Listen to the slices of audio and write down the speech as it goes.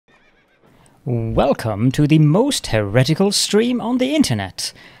Welcome to the most heretical stream on the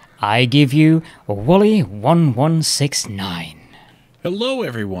internet. I give you Wally1169. Hello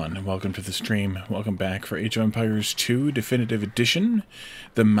everyone, and welcome to the stream. Welcome back for Age of Empires 2 Definitive Edition,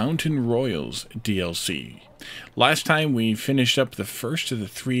 the Mountain Royals DLC. Last time we finished up the first of the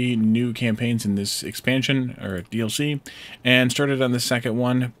 3 new campaigns in this expansion, or DLC, and started on the second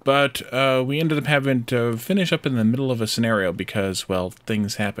one, but we ended up having to finish up in the middle of a scenario because, well,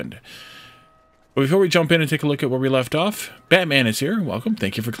 things happened. But before we jump in and take a look at where we left off, Batman is here. Welcome.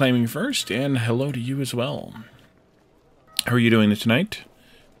 Thank you for claiming first, and hello to you as well. How are you doing tonight?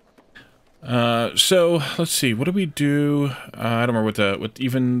 So let's see. What do we do? I don't remember what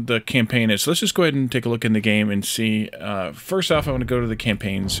even the campaign is. So let's just go ahead and take a look in the game and see. First off, I want to go to the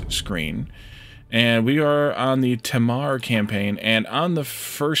campaigns screen, and we are on the Tamar campaign and on the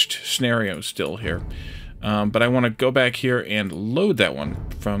first scenario still here. But I want to go back here and load that one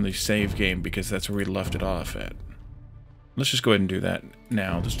from the save game because that's where we left it off at. Let's just go ahead and do that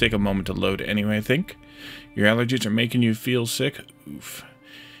now. Let's take a moment to load anyway, I think. Your allergies are making you feel sick? Oof.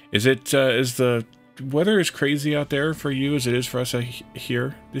 Is the weather as crazy out there for you as it is for us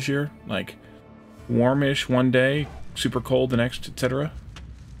here this year? Like, warmish one day, super cold the next, etc.?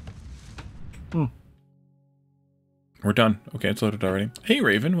 We're done. Okay, it's loaded already. Hey,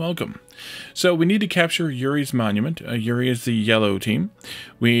 Raven, welcome. So we need to capture Yuri's monument. Yuri is the yellow team.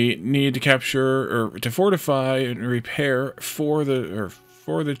 We need to capture, or to fortify and repair for the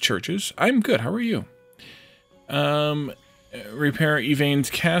churches. I'm good. How are you? Repair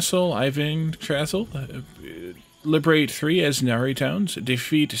Ivane's castle. Liberate 3 Asnari towns.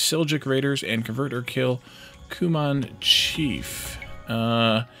 Defeat Seljuk raiders and convert or kill Kuman chief.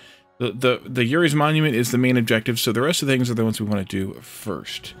 The Yuri's monument is the main objective, so the rest of the things are the ones we want to do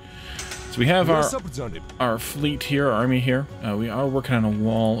first. So we have our fleet here, our army here. We are working on a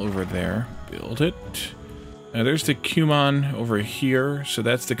wall over there. Build it. There's the Kuman over here, so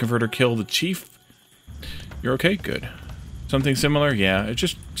that's the convert or kill the chief. You're okay? Good. Something similar? Yeah, it's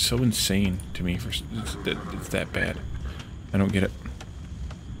just so insane to me. It's that bad. I don't get it.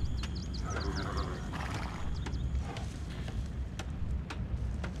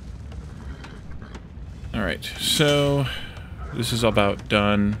 Alright, so this is about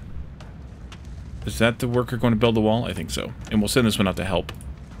done. Is that the worker going to build the wall? I think so. And we'll send this one out to help.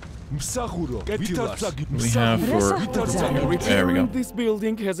 We have for... There we go. This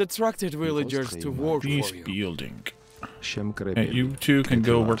building has attracted villagers to work for you. Building. Hey, you two can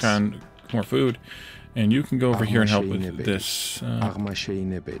go work on more food, and you can go over here and help with this.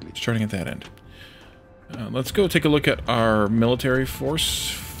 Starting at that end. Let's go take a look at our military force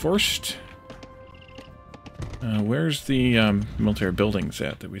first. Where's the military buildings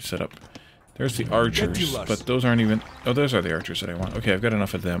at that we set up? There's the archers, but those aren't even... Oh, those are the archers that I want. Okay, I've got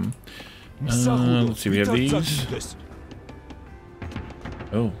enough of them. Let's see, we have these.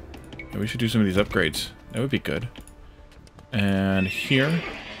 Oh, yeah, we should do some of these upgrades. That would be good. And here.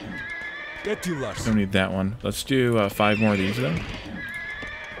 Don't need that one. Let's do 5 more of these, though.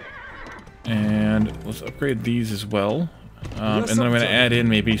 And let's upgrade these as well. And then I'm going to add in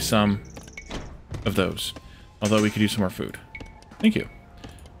maybe some of those. Although we could use some more food. Thank you.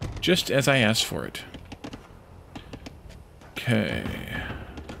 Just as I asked for it. Okay.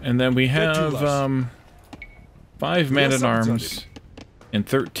 And then we have 5 man-at-arms and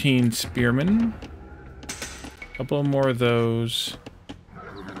 13 spearmen. A couple more of those.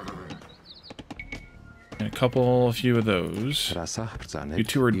 And a few of those. You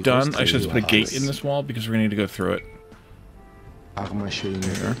 2 are done. I should just put a gate in this wall because we're going to need to go through it.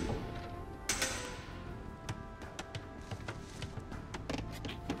 There.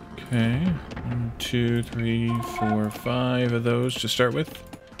 Okay, 1, 2, 3, 4, 5 of those to start with.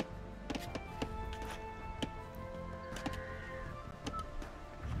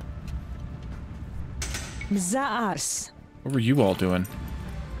 What were you all doing?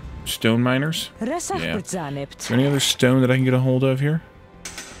 Stone miners? Yeah. Is there any other stone that I can get a hold of here?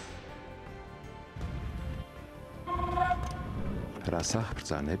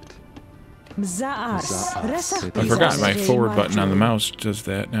 I forgot my forward button on the mouse does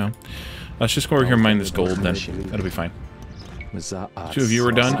that now. Let's just go over here and mine this gold then. That'll be fine. 2 of you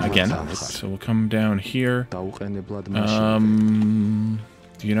are done again. So we'll come down here.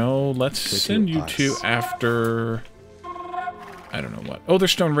 You know, let's send you 2 after... I don't know what. Oh,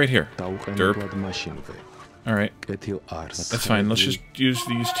 there's stone right here. Derp. Alright. That's fine. Let's just use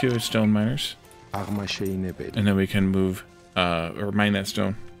these 2 as stone miners. And then we can move, or mine that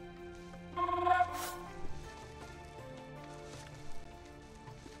stone.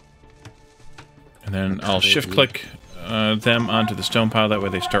 And then I'll shift click them onto the stone pile. That way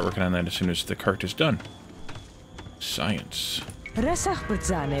they start working on that as soon as the cart is done. Science.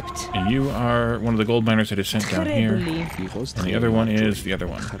 And you are one of the gold miners that is sent down here. And the other one is the other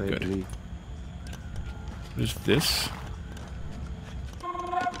one. Good. What is this?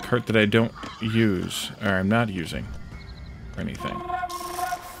 Cart that I don't use, or I'm not using, or anything.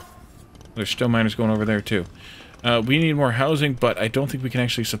 There's stone miners going over there too. We need more housing, but I don't think we can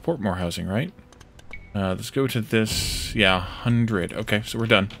actually support more housing, right? Let's go to this. Yeah, 100. Okay, so we're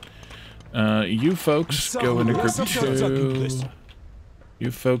done. You folks go into group 2.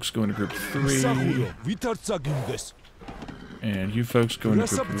 You folks go into group 3. And you folks go into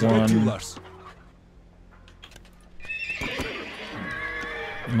group 1.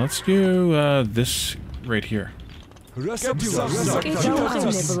 And let's do this right here.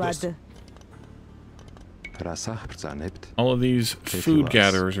 All of these food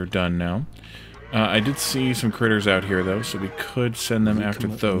gatherers are done now. I did see some critters out here, though, so we could send them after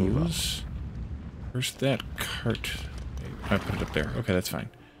those. Where's that cart? I put it up there. Okay, that's fine.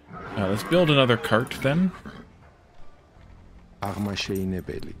 Let's build another cart, then. And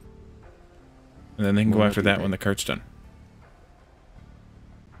then they can go after that when the cart's done.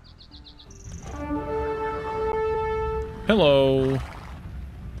 Hello!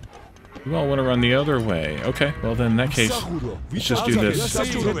 You all want to run the other way. Okay, well then in that case, let's just do this.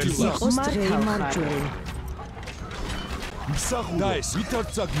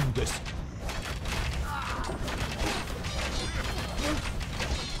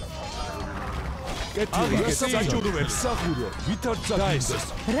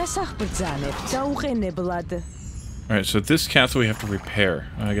 Alright, so this castle we have to repair.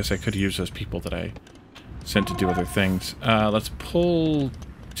 I guess I could use those people that I sent to do other things. Let's pull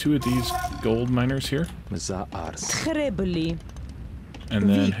 2 of these gold miners here. And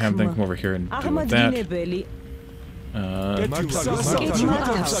then have them come over here and deal with that.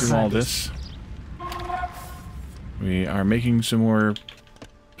 Do all this. We are making some more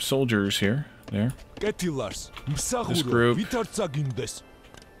soldiers here. There. This group.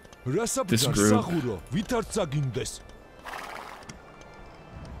 This group.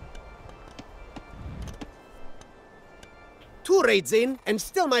 Two raids in, and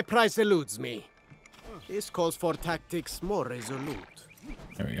still my prize eludes me. This calls for tactics more resolute.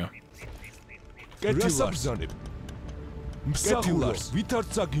 There we go.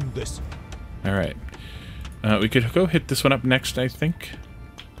 Alright. We could go hit this one up next, I think.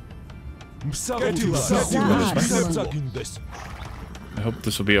 I hope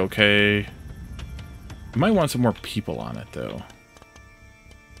this will be okay. I might want some more people on it, though.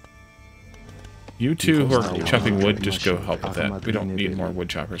 You two who are chopping wood, just go help with that. We don't need more wood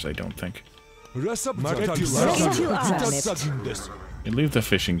choppers, I don't think. And leave the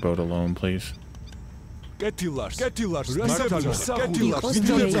fishing boat alone, please. Here we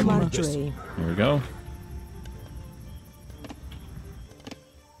go.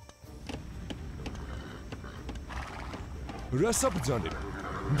 Here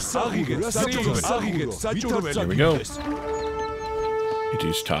we go. It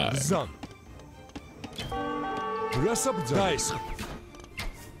is time. You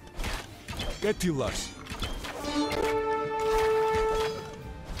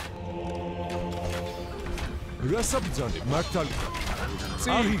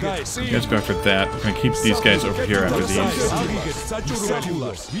guys go after that. We're gonna keep these guys over here after these.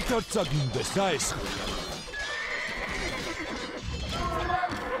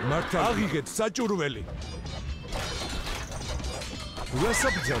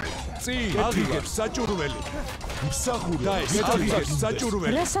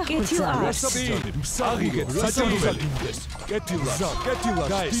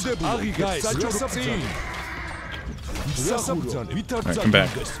 Alright, come back.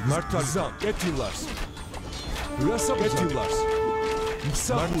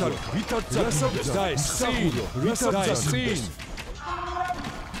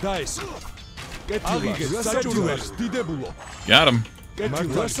 Got him. Wait,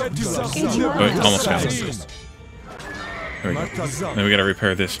 almost got him. There we go. Then we gotta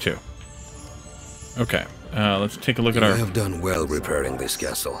repair this too. Okay, let's take a look at our... You have done well repairing this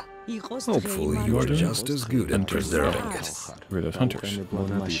castle. Hopefully you are just as good at preserving it. Where are those hunters?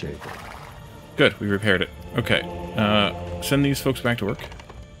 Good, we repaired it. Okay, send these folks back to work.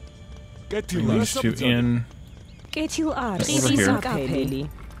 Bring these 2 in. Over here.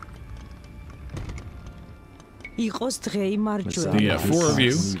 The 4 of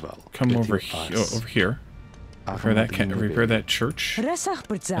you come over here. Repair that church. And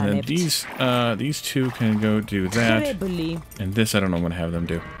then these 2 can go do that. And this I don't know what I'm gonna have them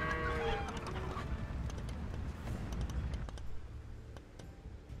do.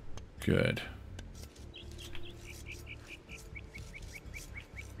 Good.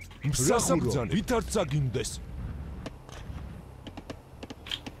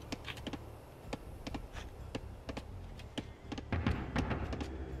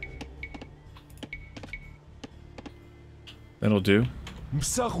 That'll do.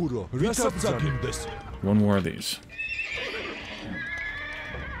 One more of these.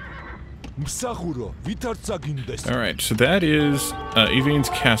 Alright, so that is Evane's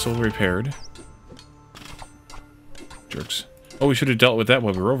castle repaired. Jerks. Oh, we should have dealt with that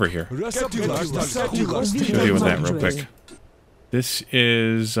while we were over here. Let's deal with that real quick. This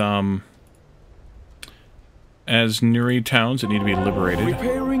is, as Nuri towns that need to be liberated.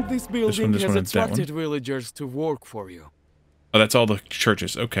 Repairing this building this has one, and that one. attracted villagers to work for you. Oh, that's all the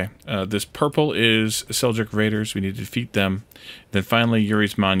churches. Okay. This purple is Seljuk Raiders. We need to defeat them. Then finally,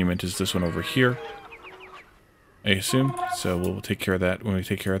 Yuri's Monument is this one over here, I assume. So we'll take care of that when we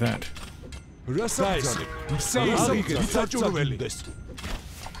take care of that. Oh, this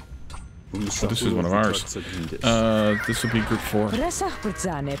is one of ours. This will be group 4.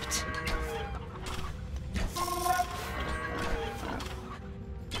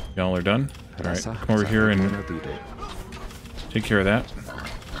 Y'all are done? Alright, come over here and take care of that.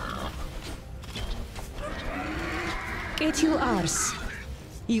 Get you ours.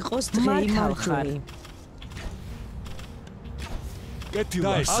 Good.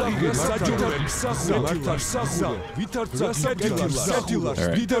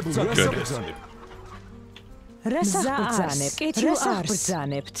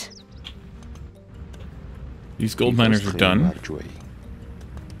 These gold miners are done.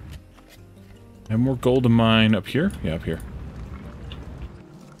 Have more gold to mine up here? Yeah, up here.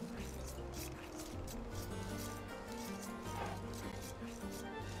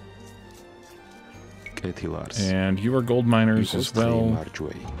 And you are gold miners as well.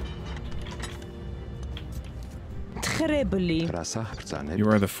 You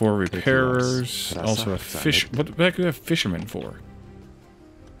are the 4 repairers. Also a fish. What the heck do we have fishermen for?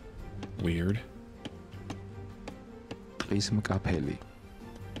 Weird.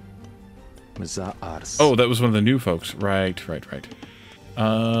 Oh, that was one of the new folks. Right.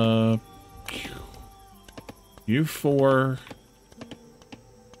 You 4.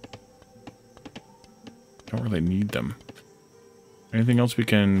 Don't really need them. Anything else we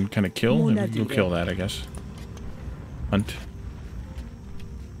can kind of kill? We'll kill that, I guess. Hunt.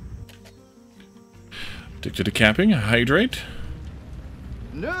 Addicted to capping. Hydrate.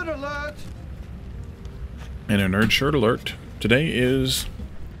 Nerd alert! And a nerd shirt alert. Today is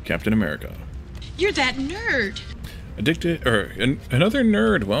Captain America. You're that nerd. Addicted, or another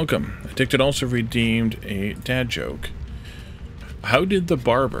nerd. Welcome. Addicted also redeemed a dad joke. How did the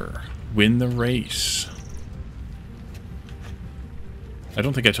barber win the race? I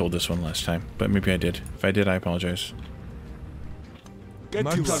don't think I told this one last time, but maybe I did. If I did, I apologize. This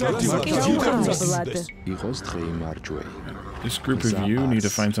group of you need to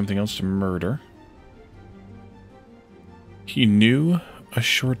find something else to murder. He knew a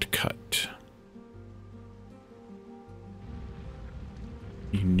shortcut.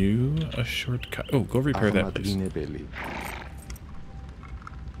 He knew a shortcut. Oh, go repair that, please.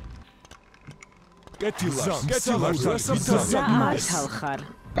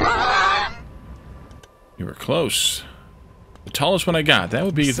 You were close. The tallest one I got. That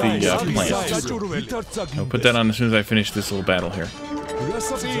would be the plant. I'll put that on as soon as I finish this little battle here.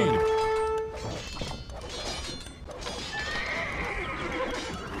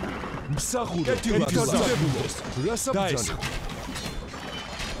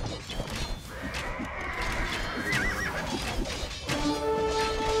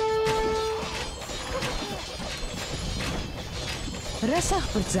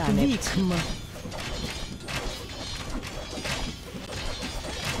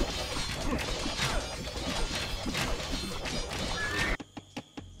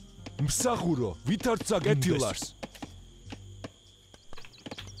 მსახურო, ვითარცა გეთილარს.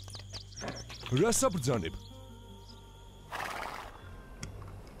 რას აბრძანებ?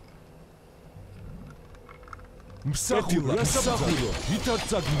 მსახურო,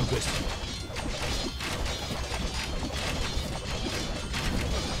 ვითარცა გინდეს.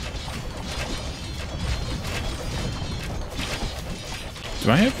 Do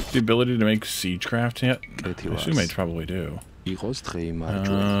I have the ability to make siegecraft yet? I assume I probably do.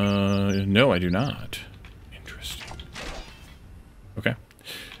 No, I do not. Interesting. Okay.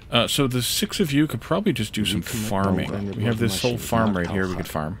 So the 6 of you could probably just do some farming. We have this whole farm right here we could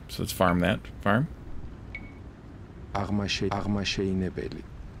farm. So let's farm that. Farm.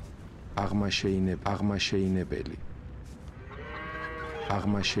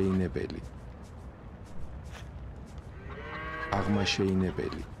 აღმაშეინებელი.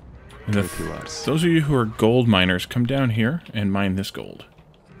 აღმაშეინებელი. And those of you who are gold miners, come down here and mine this gold.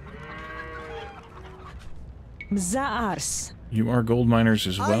 You are gold miners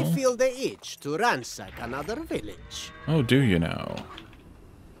as well? I feel the itch to ransack another village. Oh, do you now?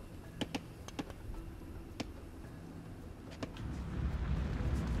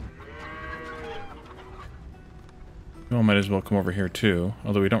 Well, might as well come over here too.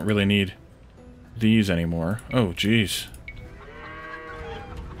 Although we don't really need these anymore. Oh, jeez.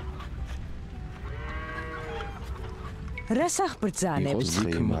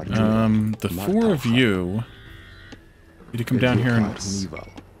 The four of you need to come down here and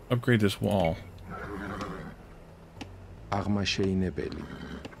upgrade this wall. აღმაშეინებელი.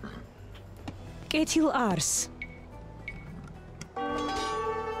 კეთილ არს.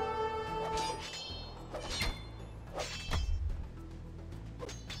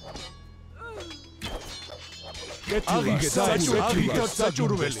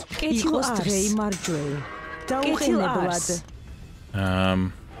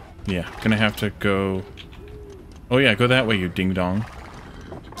 Yeah, gonna have to go... Oh yeah, go that way, you ding-dong.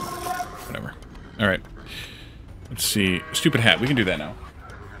 Whatever. Alright. Let's see. Stupid hat, we can do that now.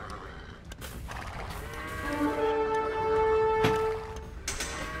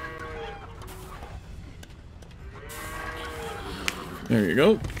 There you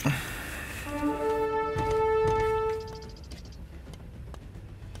go.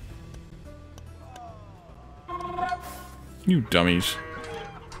 You dummies.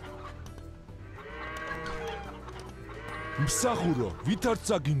 მსახურო, ვითარც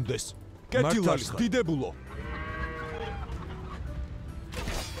აგინდეს. კეთილარს, დიდებულო.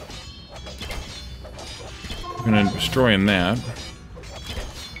 I'm gonna destroy in that.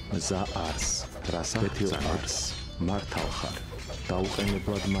 მზა არს, რასა კეთილ არს. მართავ ხარ.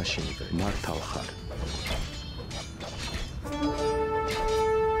 დაუყენებლად მაშინვე. მართავ ხარ.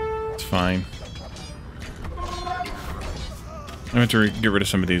 It's fine. I have to get rid of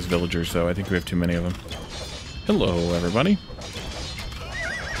some of these villagers, though. I think we have too many of them. Hello, everybody.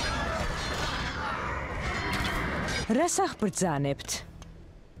 We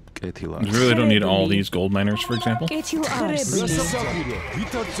really don't need all these gold miners, for example.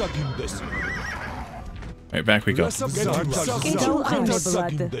 Right, back we go.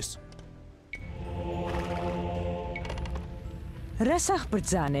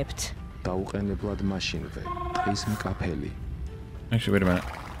 დაუყენებლად მაშინვე. ის მკაფელი. Actually, wait a minute.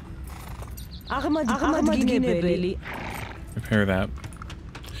 Repair that.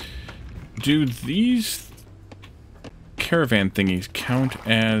 Do these caravan thingies count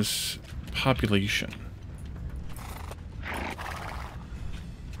as population?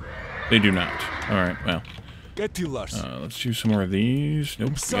 They do not. Alright, well. Let's do some more of these.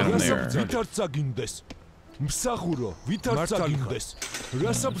 Nope, got them there.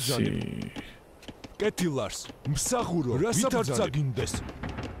 Let's see. კეთილარს, მსახურო, ვითარც აგინდეს.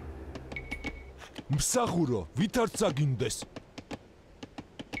 მსახურო, ვითარც აგინდეს.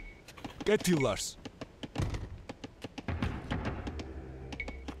 კეთილარს.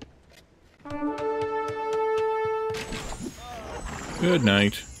 Good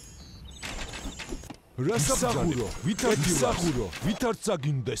night. მსახურო, ვითარც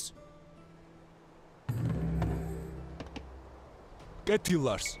აგინდეს.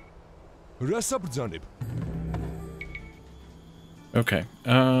 კეთილარს. Okay.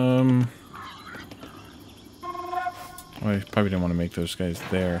 I probably didn't want to make those guys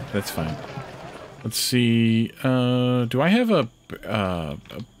there. That's fine. Let's see. Do I have a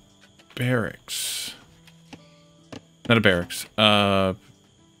barracks? Not a barracks. Blah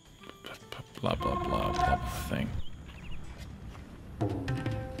blah blah blah blah thing.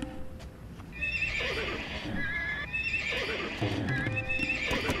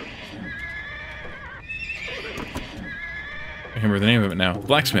 I remember the name of it now.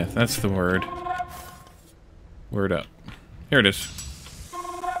 Blacksmith, that's the word. Word up. Here it is.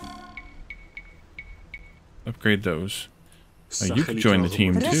 Upgrade those. You can join the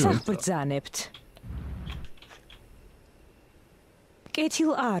team too.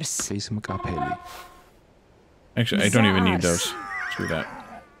 Actually, I don't even need those. Screw that.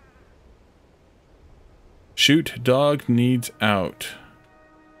 Shoot, dog needs out.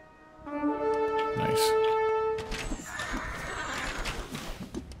 Nice.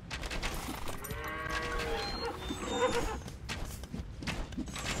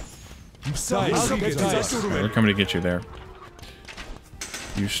 We're coming to get you there.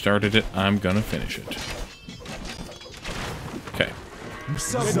 You started it, I'm gonna finish it. Okay.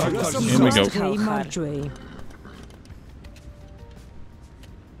 In we go.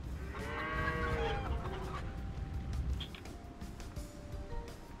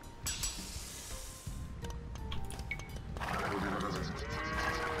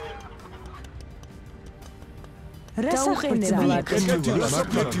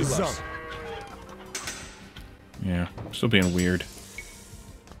 Yeah, still being weird.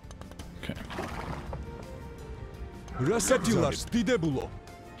 Okay.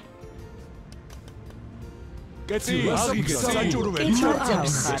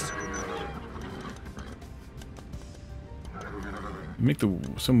 Make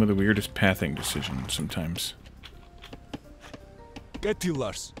some of the weirdest pathing decisions sometimes.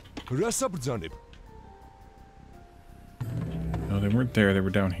 No, they weren't there, they were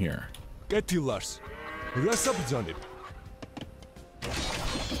down here.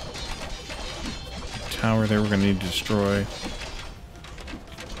 Tower there we're gonna need to destroy.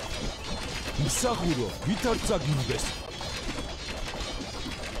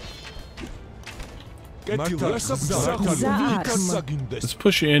 Let's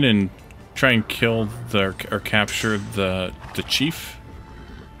push in and try and kill or capture the chief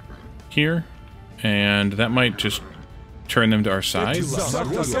here, and that might just turn them to our side.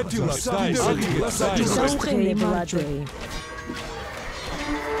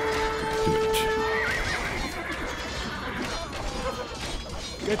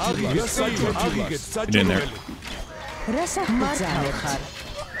 Get in there.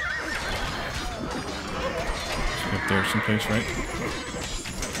 Up there someplace, right?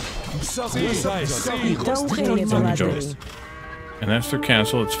 And that's their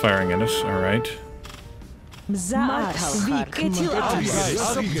castle, it's firing at us, alright.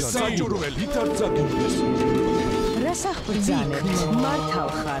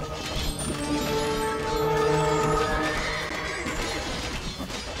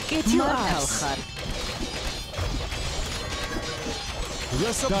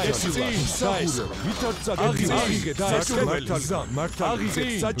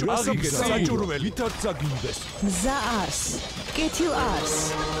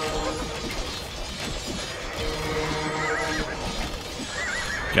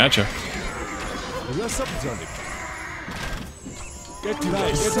 Gotcha.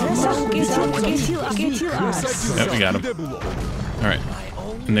 Yep, we got him. Alright.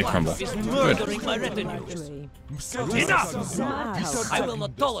 And they crumble. Good. Enough! I will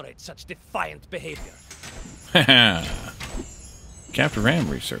not tolerate such defiant behavior. Haha. Captain Ram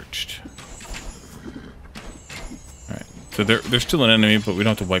researched. Alright. So they're still an enemy, but we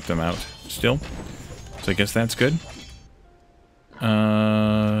don't have to wipe them out still. So I guess that's good.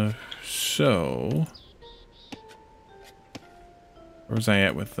 So where was I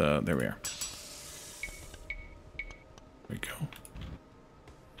at with there we are. There we go.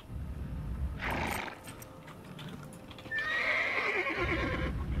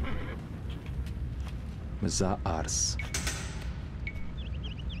 Mza Ars.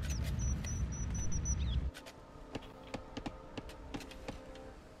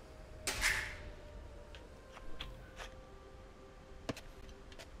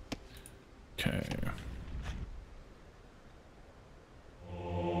 Okay.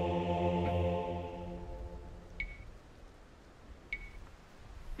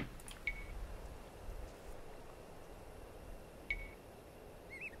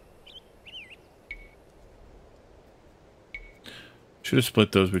 Should have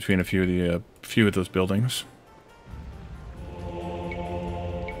split those between a few of those buildings.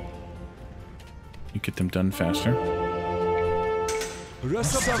 You get them done faster.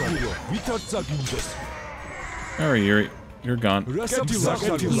 Alright, you're gone.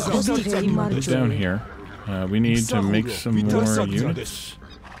 Down here. We need to make some more units.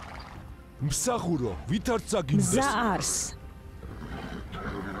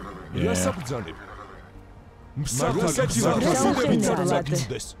 Yeah.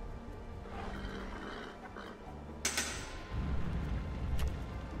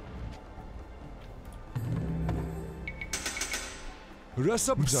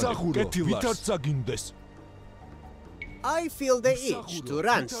 I feel the itch to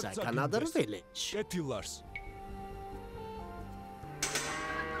ransack another village.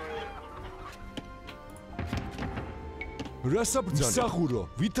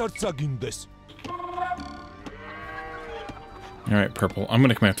 Alright, purple. I'm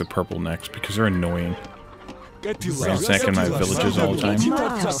gonna come after purple next because they're annoying. Ransacking my villages all the time.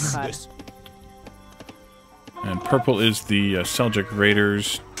 And purple is the Seljuk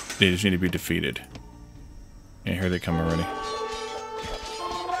Raiders. They just need to be defeated. And here they come already.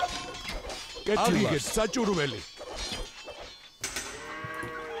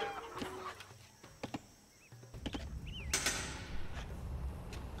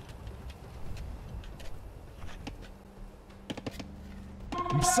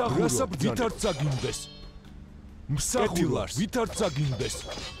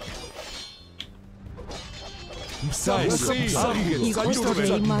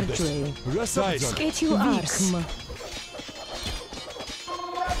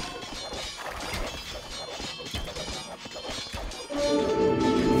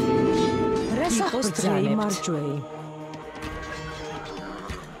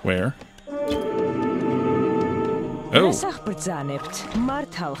 Where? Oh.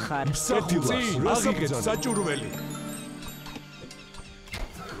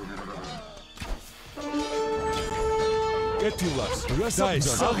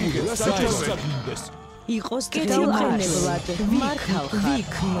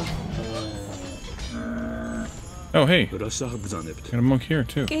 Oh, hey. Got a monk here,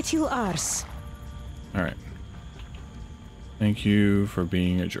 too. Alright. Thank you for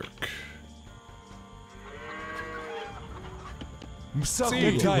being a jerk.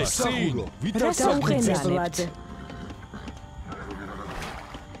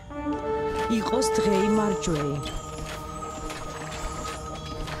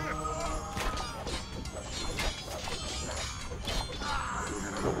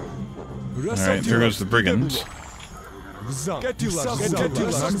 Alright, here goes the brigands. I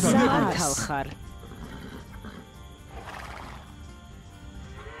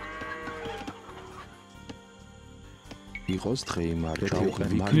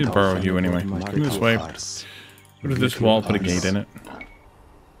need to borrow you anyway. Come this way. Go to this wall, put a gate in it.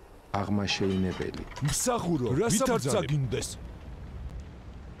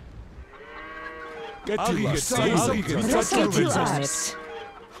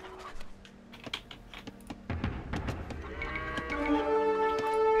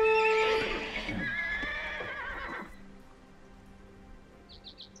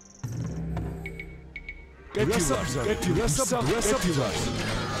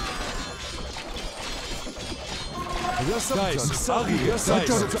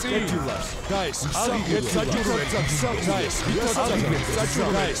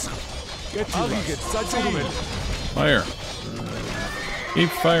 Fire. Keep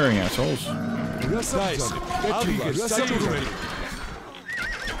firing, assholes.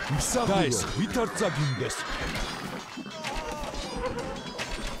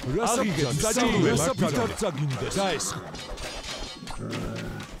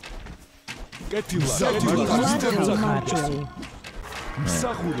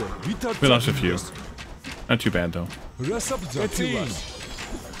 We lost a few. Not too bad though.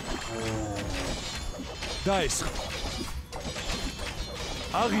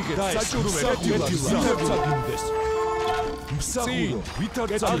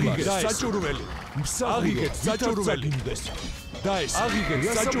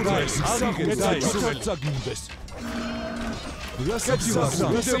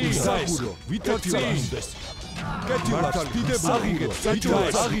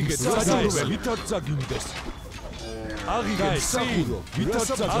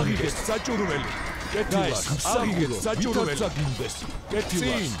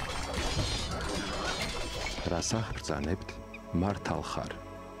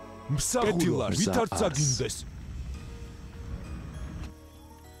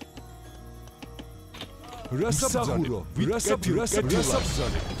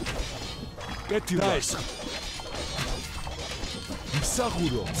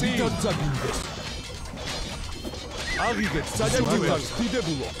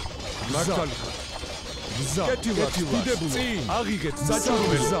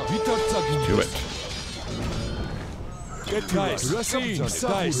 Do it.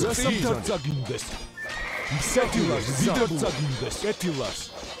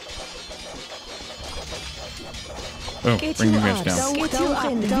 Oh, bring you guys down.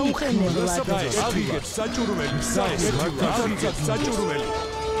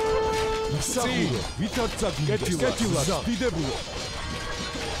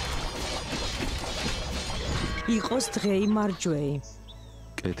 იყოს დღეი მარჯვეი.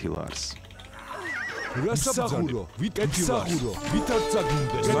 კეთილარს.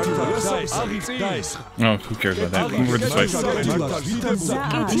 Oh, who cares about that? Move over this way.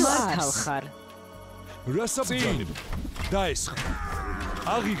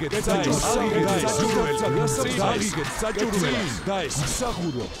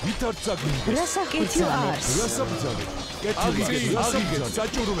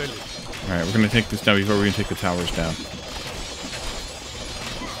 Alright, we're gonna take this down before we can take the towers down.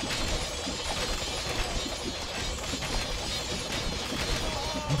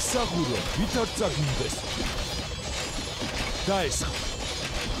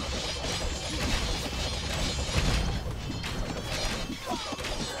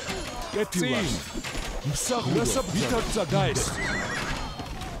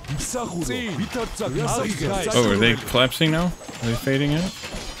 Oh, are they collapsing now? Are they fading out?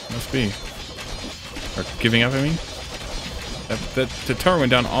 Must be. Or giving up, I mean? The tower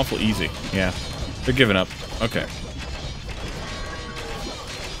went down awful easy. Yeah. They're giving up. Okay.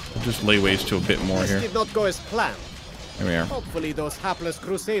 We'll just lay waste to a bit more here. This did not go as planned. There we are. Hopefully those hapless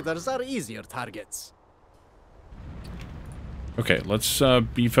crusaders are easier targets. Okay, let's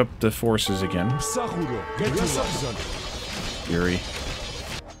beef up the forces again. Fury.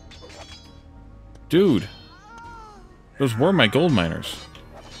 Dude! Those were my gold miners.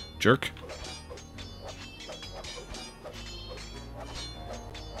 Jerk.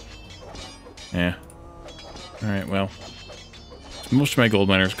 Yeah. Alright, well. Most of my gold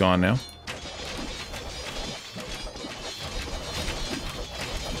miners gone now.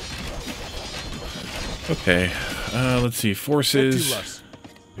 Okay. Let's see. Forces.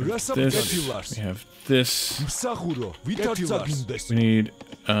 This. We have this. We need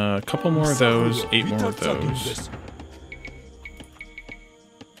a couple more of those. 8 more of those.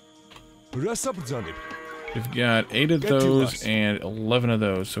 We've got 8 of those and 11 of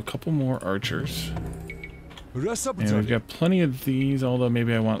those. So a couple more archers. And we've got plenty of these, although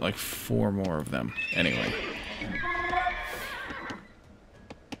maybe I want like 4 more of them. Anyway.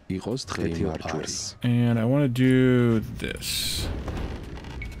 And I want to do this.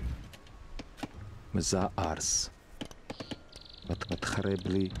 One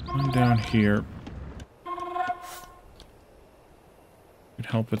down here. Could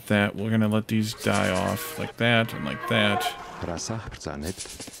help with that. We're gonna let these die off like that and like that.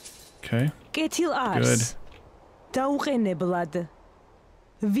 Okay. Good. Დაუყენებლად.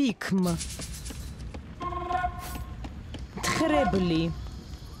 ვიქმ. თხრებლი.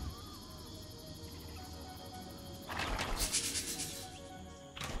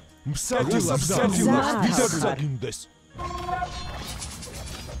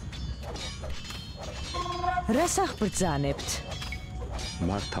 რას აღბრძანებთ?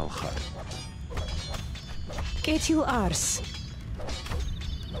 მართალ ხარ. კეთილ არს.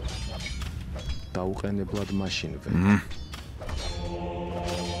 დაუყენებლად მაშინვე.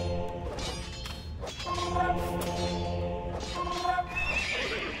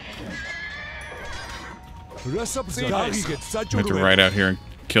 I have to ride out here and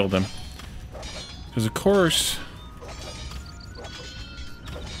kill them. Because of course...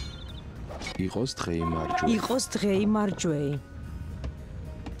 იყოს დღეი მარჯვეი.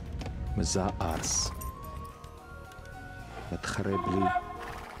 მზა არს. მათხრებლი.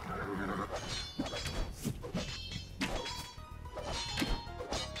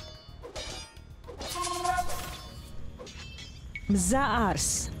 მზა არს.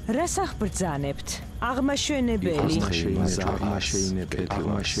 რას აღბრძანებთ? აღმაშენებელი.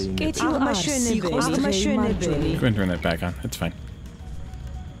 კეთილ აღმაშენებელი. Go and turn that back on. It's fine.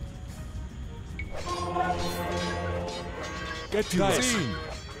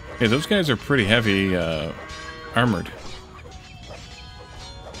 Hey, those guys are pretty heavy armored.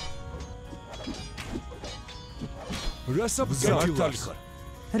 რას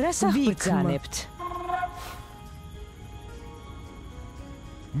აღბრძანებთ?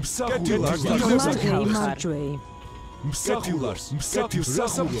 მარჯვეი.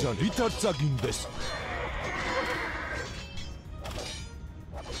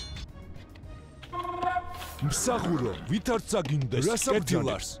 მსახურო, ვითარ წაგინდეს,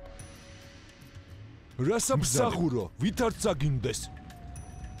 კეთილარს. რასა მსახურო, ვითარ წაგინდეს.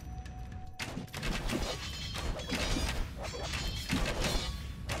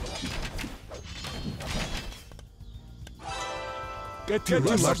 კეთილ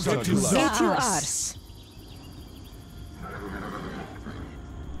არს.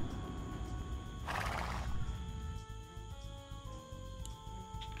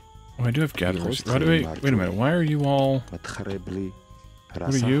 Oh, I do have gatherers. Wait a minute. Why are you all... What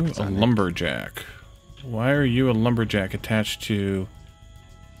are you? A lumberjack. Why are you a lumberjack attached to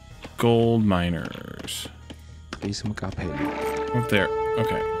gold miners? Up there.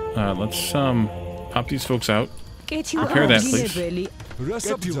 Okay. Let's pop these folks out. Repair that, please.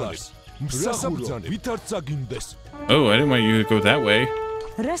 Oh, I didn't want you to go that way.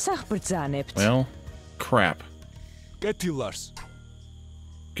 Well, crap.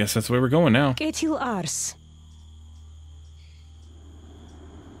 Guess that's the way we're going now. კეთილ არს.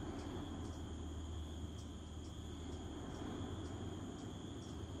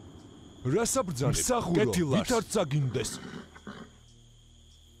 რასა ბრძანებ? კეთილ არს. ვითარ წაგინდეს.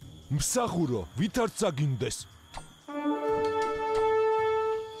 მსახურო, ვითარ წაგინდეს.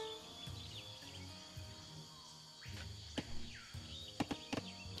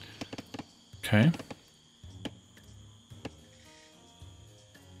 Okay.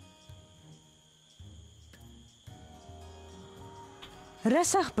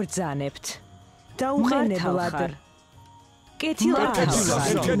 რას აღბრძანებთ? დაუყენებლად. კეთილ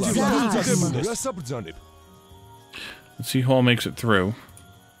რას აბრძანებ? Let's see who all makes it through.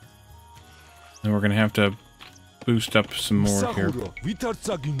 Then we're going to have to boost up some more here. One of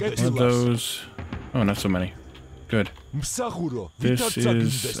those. Oh, not so many. Good. This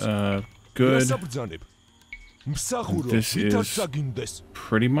is good. This is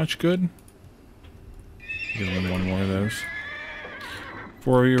pretty much good. Give them one more of those.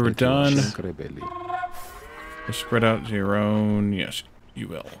 4 of you are done. Just spread out your own. Yes, you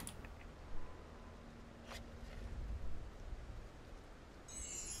will.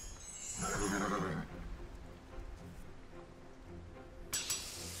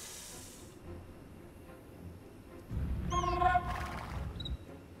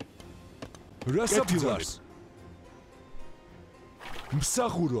 რას აბრძანებ?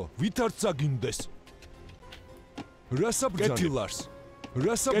 მსახურო, ვით არ წაგინდეს? რას აბრძანებ? კეთილარს.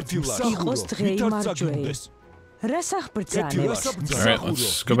 რას აბრძანებ? რას აღბრძანებ? Alright,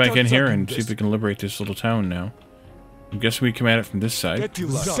 let's go back in here and see if we can liberate this little town now. I'm guessing we come at it from this side.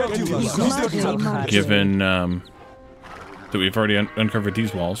 Given that we've already uncovered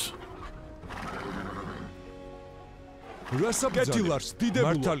these walls. რას აბრძანებ?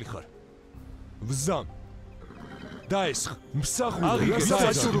 მართალი ხარ. ვზამ დაესხ მსახური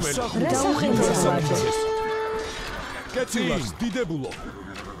კეთილას დიდებულო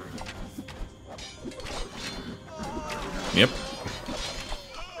Yep.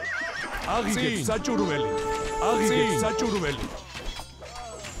 აღიგეთ საჭურველი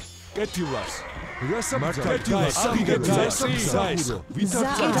კეთილას რასაბრძანებ აღიგეთ საჭურველი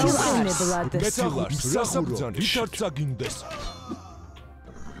კეთილას რასაბრძანებ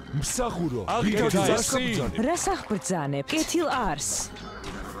მსახურო რას აღბრძანებ? კეთილ არს.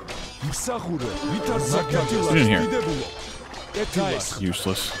 მსახურო ვით არ წაგინდეს?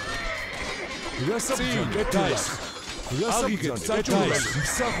 Useless. რას აბრძანებ? აღიგეთ საჭურველი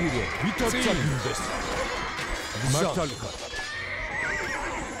მსახურო ვით არ წაგინდეს? მართალი ხარ.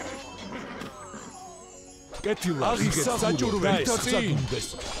 კეთილას აღიგეთ საჭურველი ვით არ წაგინდეს?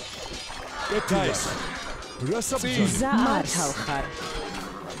 კეთილას რას აბრძანებ? მართალ ხარ.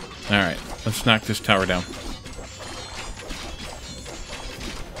 Alright, let's knock this tower down.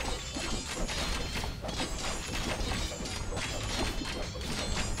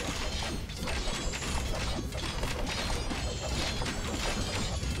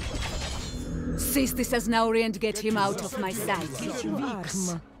 Seize this as Nauri and get him out of my sight.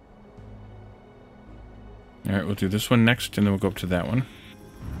 Alright, we'll do this one next, and then we'll go up to that one.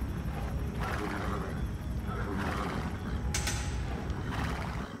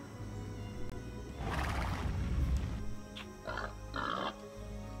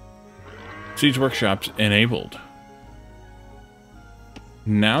 Siege workshops enabled.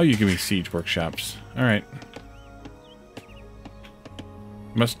 Now you give me siege workshops. All right.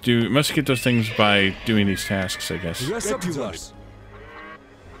 Must get those things by doing these tasks, I guess.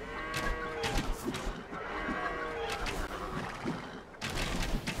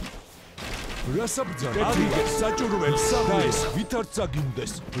 რას აბრძანებ? აღიგეთ საჭურველი საჰაის ვით არ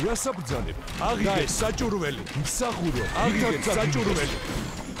წაგინდეს? რას აბრძანებ? აღიგეთ საჭურველი მსახურო აღიგეთ საჭურველი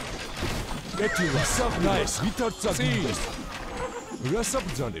კეთილას საჰაის ვით არ წაგინდეს? რას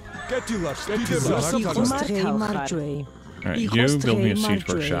აბრძანებ? კეთილას მარჯვეი. All right, you build me a siege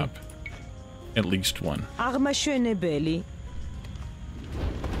workshop. At least one. აღმაშენებელი.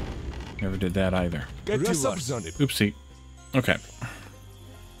 Never did that either. რას აბრძანებ? Oopsie. Okay.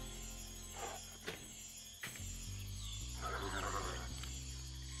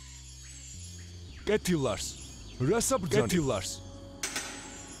 კეთილას რას აბრძანებ? კეთილას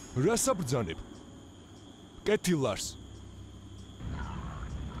რას აბრძანებ? კეთილას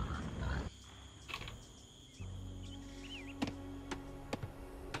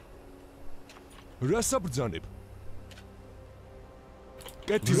რას აბრძანებ?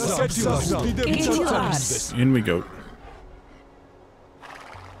 კეთილას In we go.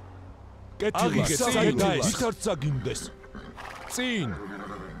 კეთილას ვით არ წაგინდეს? წინ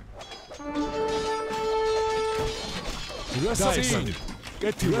რას აბრძანებ?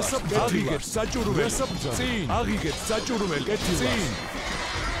 კეთილას აღიგეთ საჭურველი წინ აღიგეთ საჭურველი წინ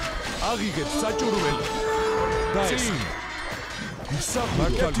აღიგეთ საჭურველი წინ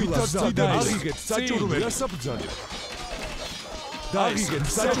კეთილას აღიგეთ საჭურველი რას აბრძანებ? აღიგეთ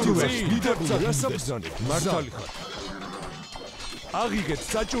საჭურველი რას აბრძანებ? მართალი ხარ. აღიგეთ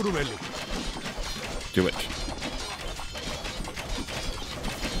საჭურველი Do it.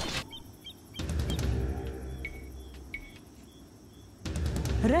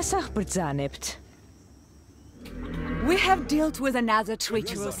 რას აღბრძანებთ? We have dealt with another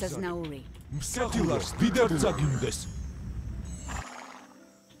traitor, says Nauri.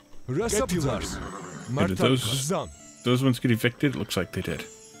 Did those ones get evicted? Looks like they did.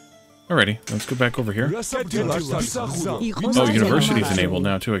 Alrighty, let's go back over here. Oh, university's enabled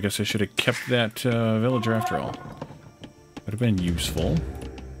now too. I guess I should have kept that villager after all. Would have been useful.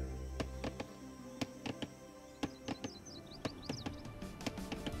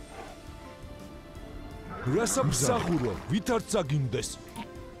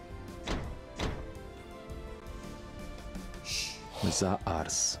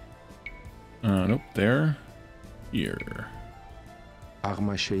 Nope, there. Here.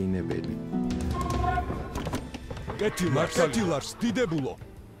 აღმაშეინებელი. კეთილარს დიდებულო.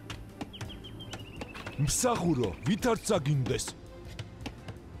 მსახურო, ვით არ წაგინდეს.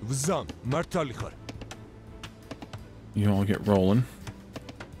 ვზამ, მართალი ხარ. You all get rolling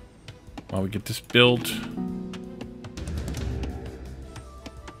while we get this built.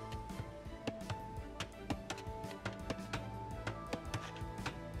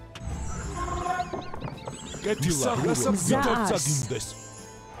 კეთილარს ვით არ წაგინდეს.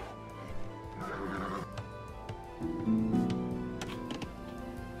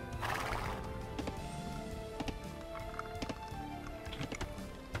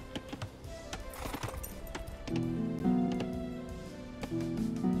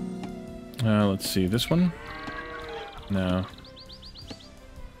 Let's see, this one? No.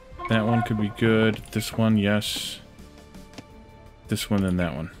 That one could be good. This one, yes. This one and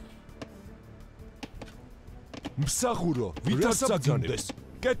that one. მსახურო, ვით არ წაგინდეს.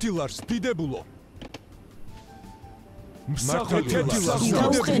 კეთილარს დიდებულო.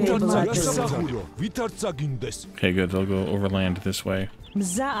 Okay, good. They'll go overland this way.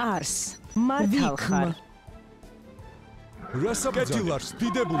 მზაარს მართავხარ. კეთილარს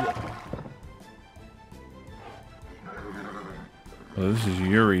დიდებულო. Well, this is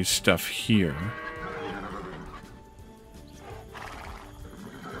Yuri's stuff here.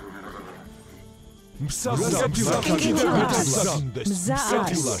 Yes,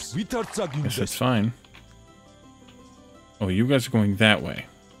 that's fine. Oh, you guys are going that way.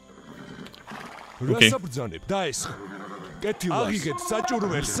 Okay. That's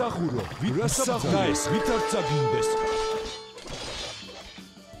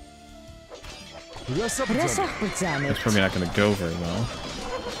probably not going to go very well.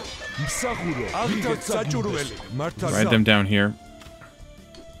 Ride them down here.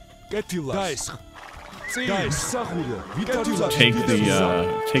 Take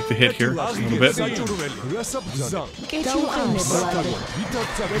the hit here a little bit.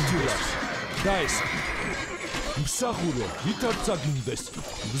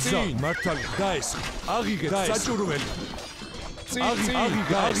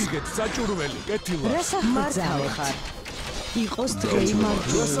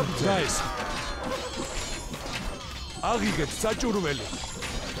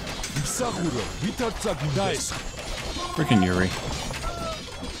 Freaking Yuri.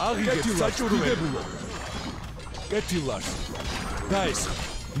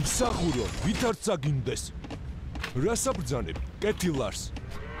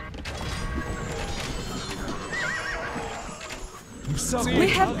 We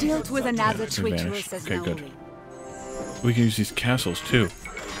have dealt with another traitor, says Okay, good. Nauri. We can use these castles too.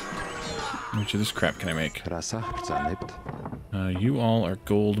 How much of this crap can I make? You all are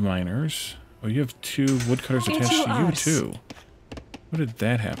gold miners. Oh, you have 2 woodcutters attached to you too. How did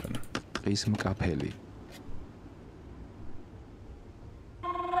that happen? Let's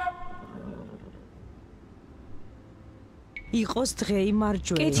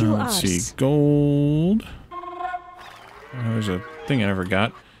see, gold. There's a thing I never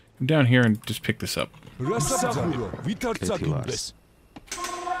got. Come down here and just pick this up. Get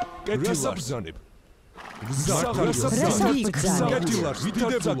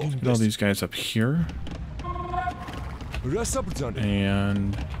all these guys up here.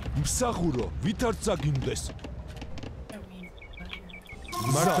 And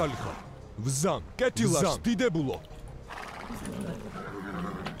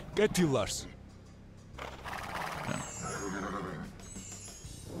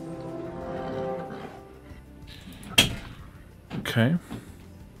okay.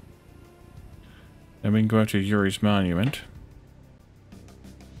 Then we can go out to Yuri's monument.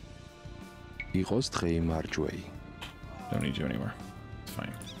 Don't need you anymore. It's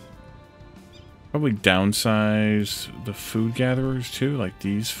fine. Probably downsize the food gatherers too, like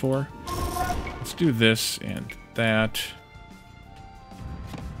these 4. Let's do this and that.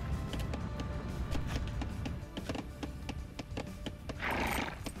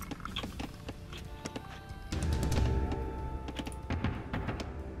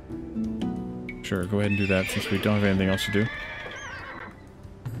 Sure, go ahead and do that since we don't have anything else to do.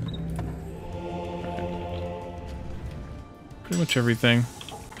 Pretty much everything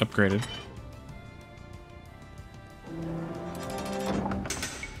upgraded.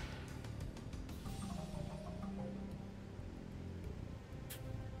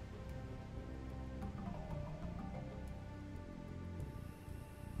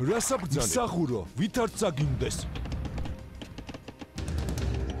 რასაბრძანე მსახურო ვითარ წაგინდეს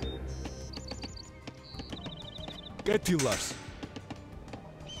კეთილას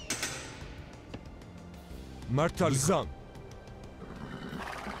მართალი ზამ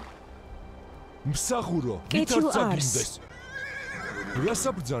მსახურო ვითარ წაგინდეს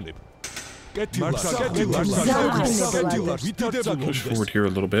რასაბრძანებ კეთილას push forward here a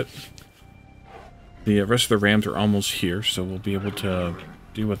little bit. The rest of the rams are almost here, so we'll be able to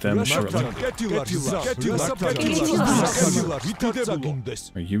deal with them shortly.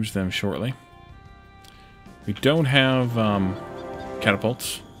 Or use them shortly. We don't have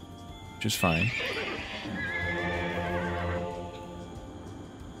catapults, which is fine.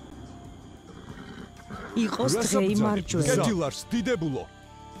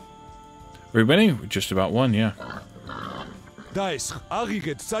 Are we winning? We just about won, yeah.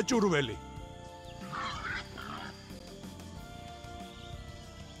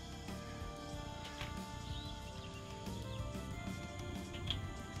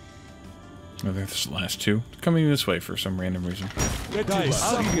 I think this is the last two. Coming this way for some random reason.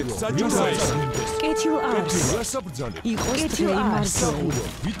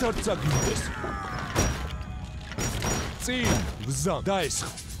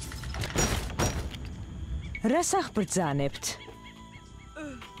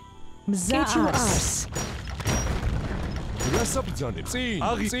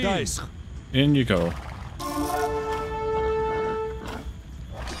 In you go.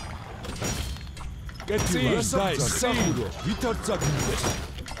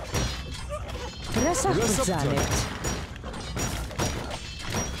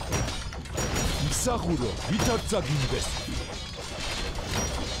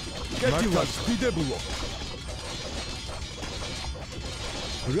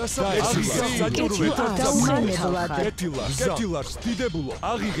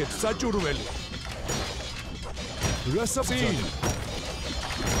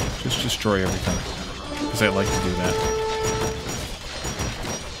 Just destroy everything. Because I like to do that.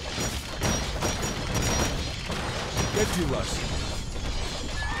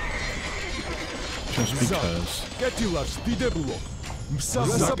 Just because.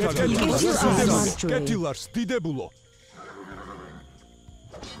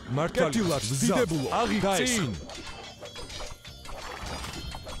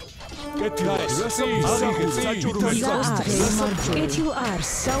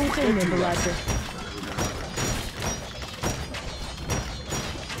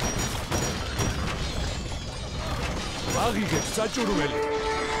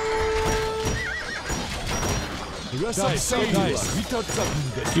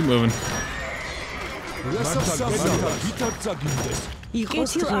 Keep moving. You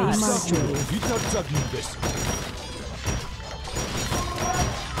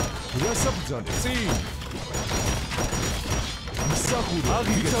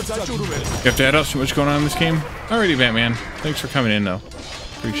have to add up so much going on in this game? Alrighty, Batman. Thanks for coming in, though.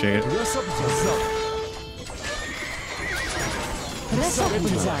 Appreciate it.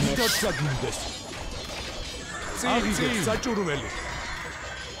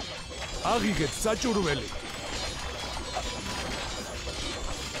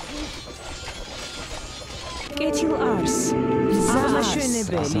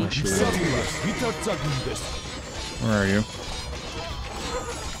 Where are you?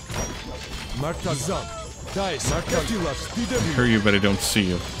 I hear you, but I don't see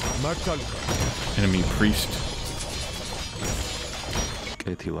you. Enemy priest.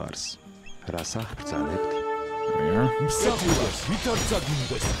 There we are.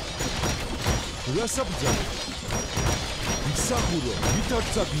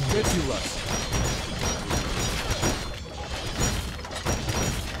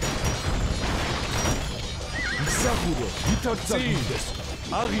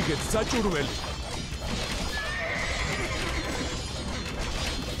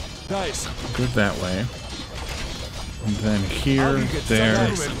 Good that way. And then here, there.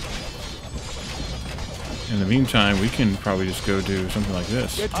 In the meantime, we can probably just go do something like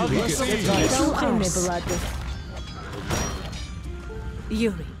this.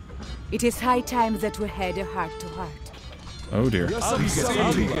 Yuri, it is high time that we had a heart-to-heart. Oh dear. I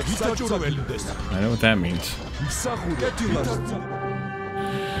know what that means.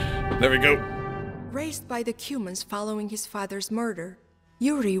 There we go. Raised by the Cumans following his father's murder,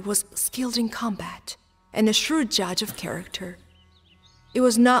 Yuri was skilled in combat and a shrewd judge of character. It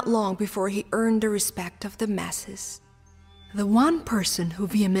was not long before he earned the respect of the masses. The one person who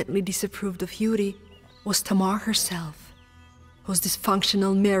vehemently disapproved of Yuri was Tamar herself, whose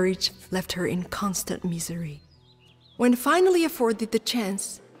dysfunctional marriage left her in constant misery. When finally afforded the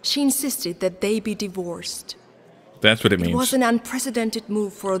chance, she insisted that they be divorced. That's what it means. It was an unprecedented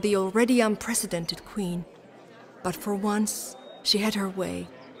move for the already unprecedented queen. But for once, she had her way,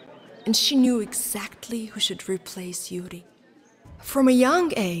 and she knew exactly who should replace Yuri. From a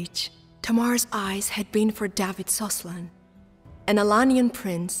young age, Tamar's eyes had been for David Soslan, an Alanian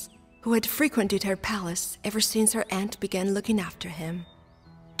prince who had frequented her palace ever since her aunt began looking after him.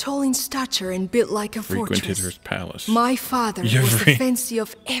 Tall in stature and built like a fortress, her palace. My father was the fancy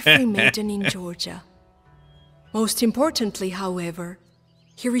of every maiden in Georgia. Most importantly, however,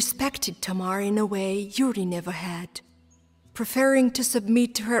 he respected Tamar in a way Yuri never had, preferring to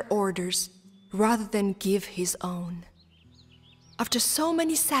submit to her orders rather than give his own. After so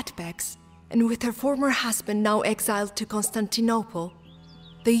many setbacks, and with her former husband now exiled to Constantinople,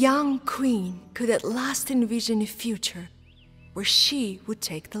 the young queen could at last envision a future where she would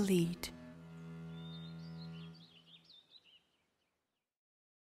take the lead.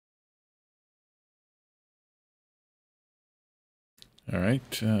 All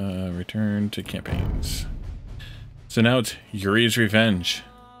right, return to campaigns. So now it's Yuri's Revenge.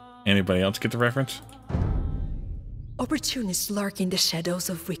 Anybody else get the reference? Opportunists lurk in the shadows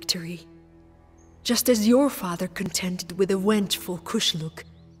of victory. Just as your father contended with a vengeful Kushluk,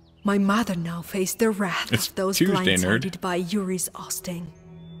 my mother now faced the wrath of those blindsided by Yuri's ousting.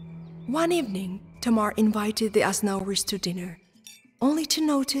 One evening, Tamar invited the Asnauris to dinner, only to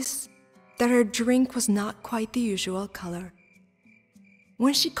notice that her drink was not quite the usual color.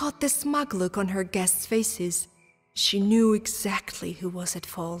 When she caught the smug look on her guests' faces, she knew exactly who was at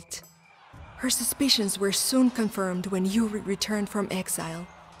fault. Her suspicions were soon confirmed when Yuri returned from exile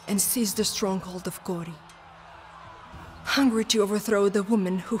and seized the stronghold of Gori. Hungry to overthrow the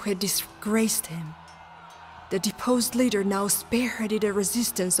woman who had disgraced him, the deposed leader now spearheaded a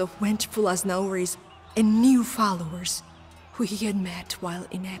resistance of vengeful Asnauris and new followers who he had met while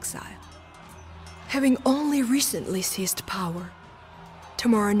in exile. Having only recently seized power,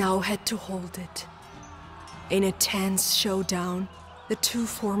 Tamar now had to hold it. In a tense showdown, the two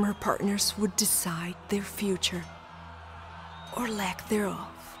former partners would decide their future, or lack thereof.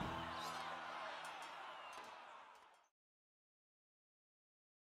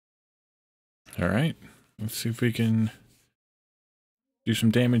 All right, let's see if we can do some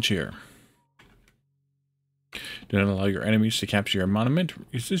damage here. Do not allow your enemies to capture your monument.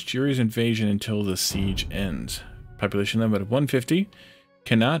 Resist Yuri's invasion until the siege ends. Population limit of 150.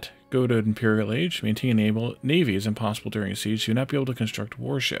 Cannot go to Imperial Age. Maintain a navy is impossible during a siege. You will not be able to construct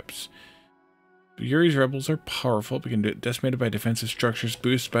warships. Yuri's rebels are powerful, but can be decimated by defensive structures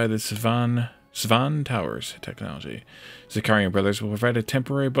boosted by the Svan Towers technology. Zakarian brothers will provide a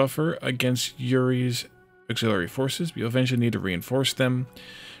temporary buffer against Yuri's auxiliary forces, but you'll eventually need to reinforce them.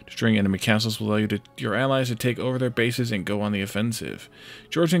 Destroying enemy castles will allow your allies to take over their bases and go on the offensive.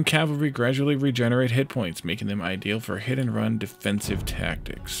 Georgian cavalry gradually regenerate hit points, making them ideal for hit-and-run defensive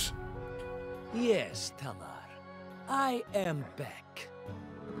tactics. Yes, Tamar. I am back.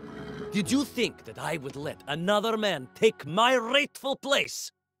 Did you think that I would let another man take my rightful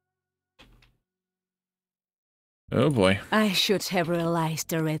place? Oh boy. I should have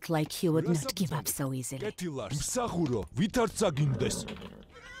realized a rat like you would not give up so easily.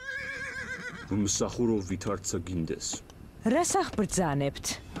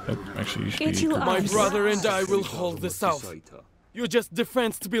 Actually, you should be... My brother and I will hold the south. You just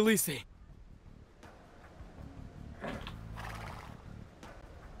defend Tbilisi.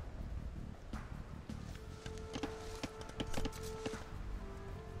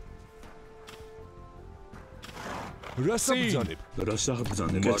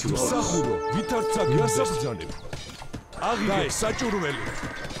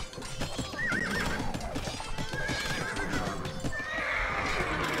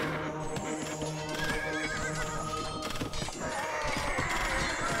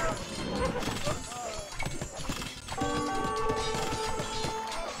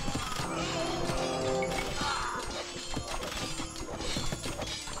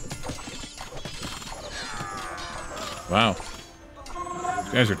 Wow.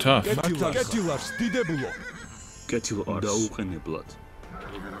 These guys are tough.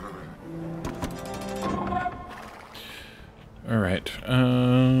 Alright.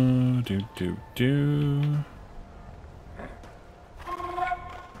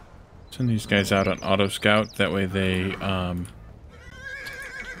 Send these guys out on auto scout. That way they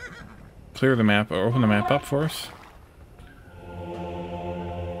clear the map or open the map up for us.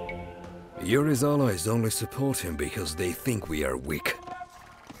 Yuri's allies only support him because they think we are weak.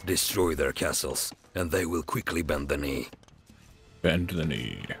 Destroy their castles, and they will quickly bend the knee. Bend the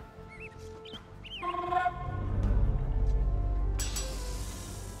knee.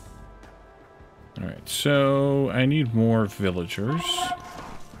 Alright, so I need more villagers.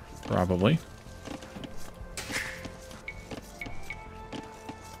 Probably.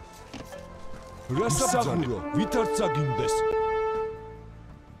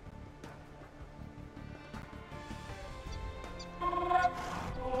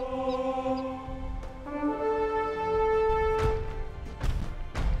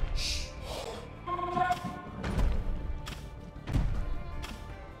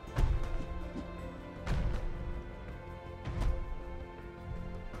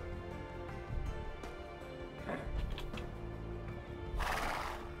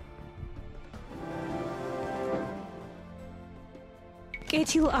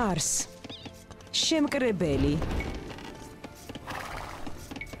 კეთილ არს შემკრებელი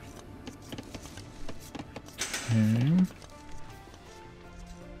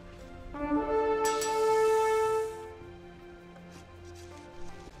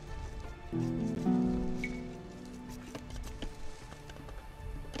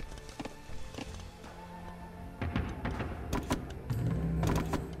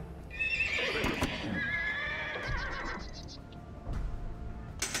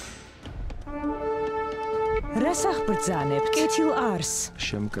რას აღბრძანებთ? კეთილ არს.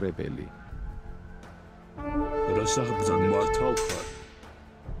 შემკრებელი. რას აღბრძანებთ? მართალ ხარ?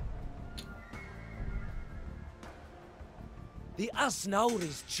 The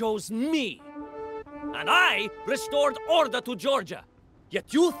Asnauris chose me, and I restored order to Georgia. Yet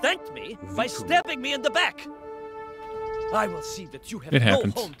you thanked me by stabbing me in the back. I will see that you have no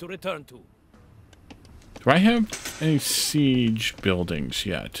home to return to. Do I have any siege buildings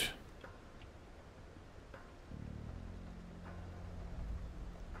yet?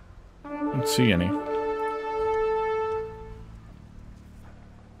 Don't see any.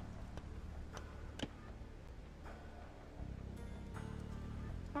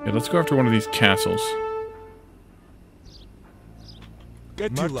 Okay, let's go after one of these castles.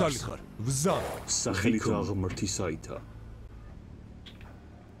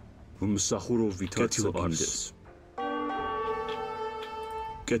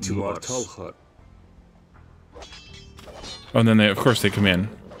 Oh, and then they, of course, they come in.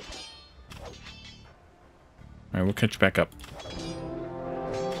 Alright, we'll catch back up.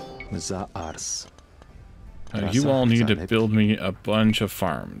 You all need to build me a bunch of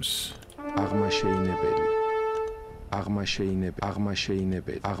farms.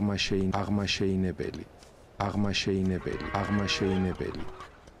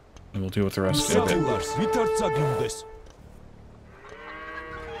 And we'll deal with the rest in a bit.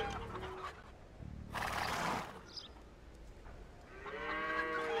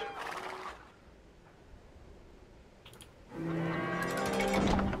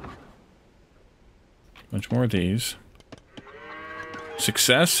 Bunch more of these.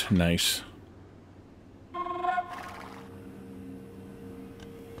 Success? Nice.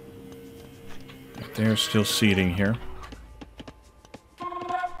 They're still seeding here.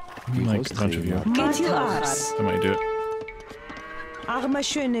 Like a bunch of you. That might do it.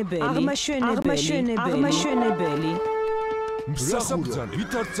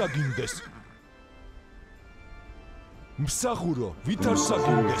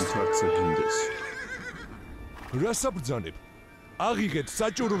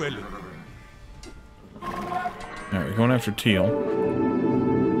 Alright, we're going after Teal.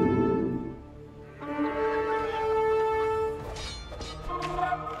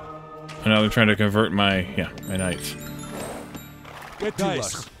 And now they're trying to convert my knights. Good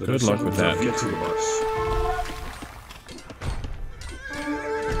luck with that.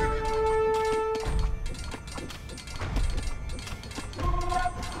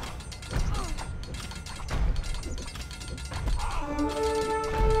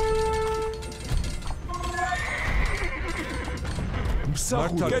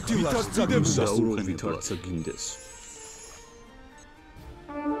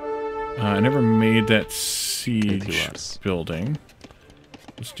 I never made that siege building.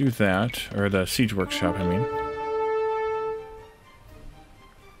 Let's do that, or the siege workshop, I mean.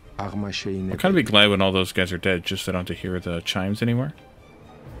 I'll kind of be glad when all those guys are dead, just so I don't have to hear the chimes anymore.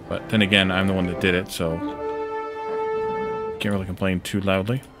 But then again, I'm the one that did it, so can't really complain too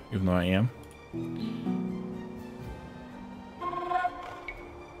loudly, even though I am.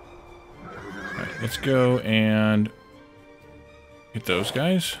 let's go and get those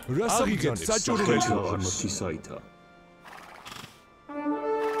guys.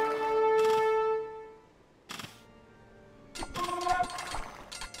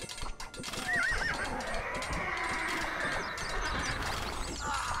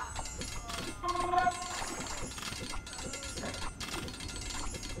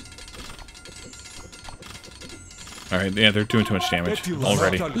 Alright, yeah, they're doing too much damage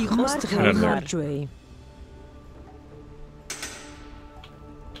already. Get out of there.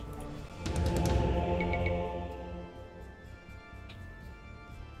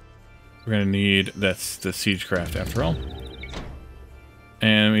 We're gonna need the siegecraft after all.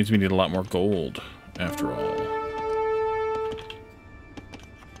 And it means we need a lot more gold after all.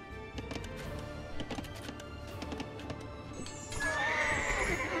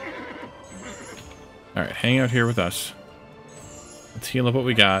 Alright, hang out here with us. Let's heal up what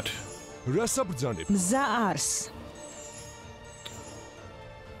we got. Mzaars.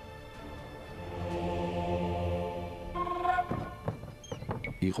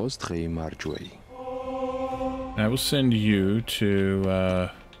 I will send you to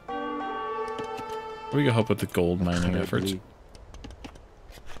we can help with the gold mining efforts.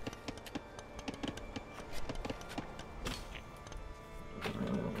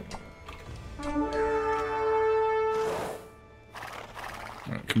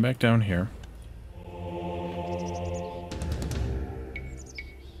 Alright, come back down here.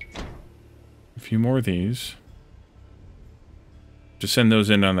 A few more of these. Just send those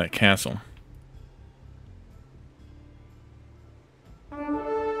in on that castle.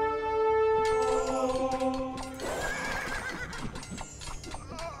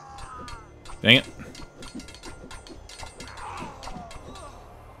 Dang it.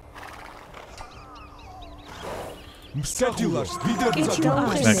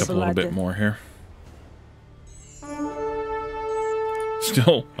 Back up a little bit more here.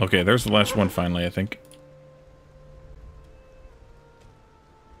 Still, okay, there's the last one finally, I think.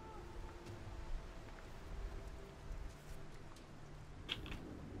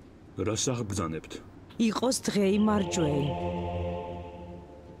 Იყოს დღეი მარჯვეი.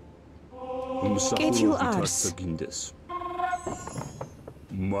 კეთილ არს.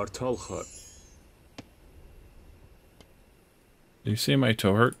 Do you see my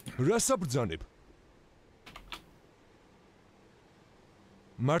toe hurt? რას აბრძანებ?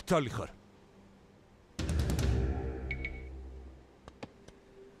 მართალი ხარ.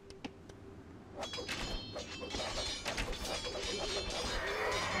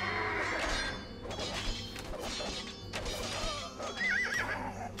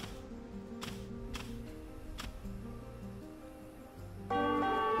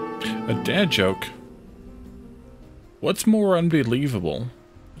 A dad joke. What's more unbelievable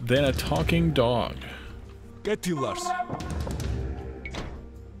than a talking dog? კეთილ არს.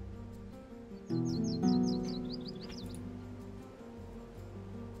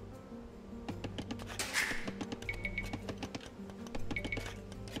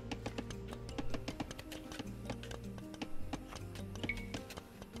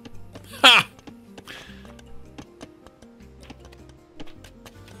 Ha!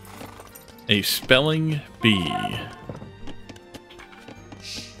 A spelling bee.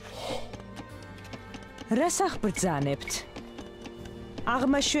 რას აღბრძანებთ?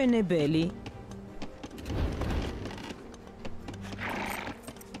 აღმაშენებელი.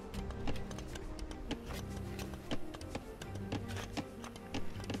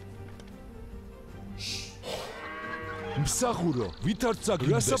 მსახურო, ვით არ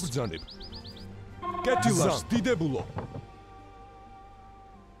წაგინდეს? რას აბრძანებ? კეთილ არს, დიდებულო.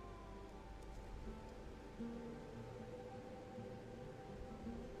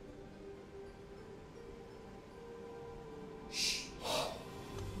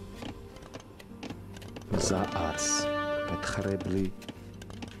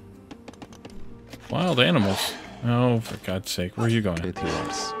 Wild animals. Oh, for God's sake, where are you going?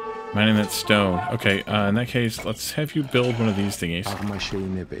 Mining that stone. Okay, in that case, let's have you build one of these thingies.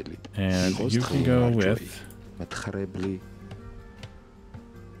 And you can go with...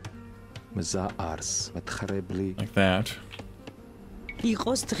 like that.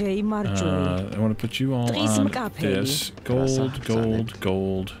 I want to put you all on this. Gold, gold,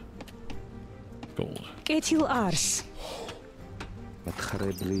 gold, gold. კეთილ არს.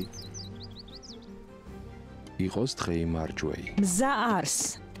 მზა არს.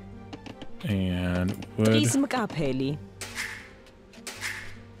 And wood. ტყის მკაფელი.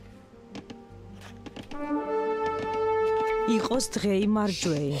 იყოს დღეი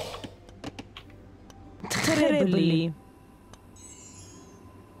მარჯვეი. თხრებლი.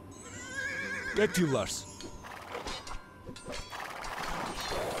 კეთილარს.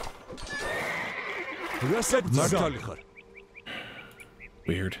 რასაც მართალი ხარ.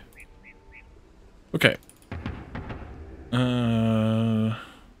 Weird. Okay.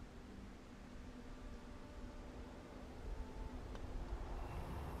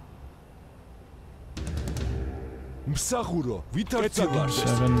 მსახურო, ვითარ წაგარდეს.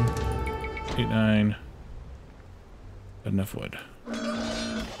 7, 8, 9. Enough wood.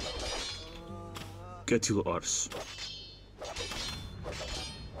 კეთილ არს.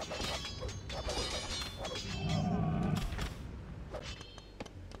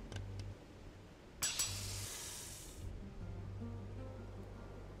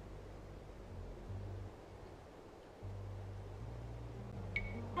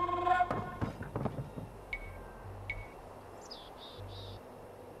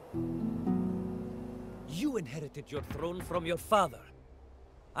 You inherited your throne from your father.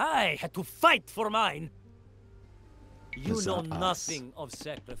 I had to fight for mine. You know nothing of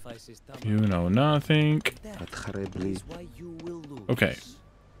sacrifices, Tamar. You know nothing. That is why you will lose. Okay.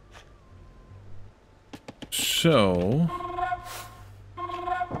 So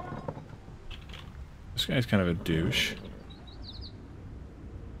this guy's kind of a douche.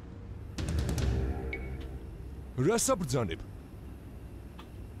 რასაბრძანებ?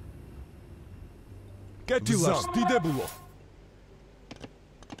 კეთილარს, დიდებულო.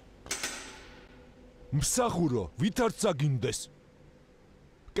 მსახურო, ვითარ წაგინდეს.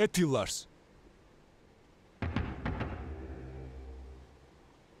 კეთილარს.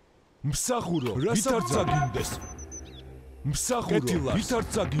 მსახურო, ვითარ წაგინდეს. მსახურო, ვითარ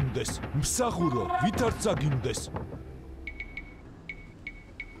წაგინდეს. მსახურო, ვითარ წაგინდეს.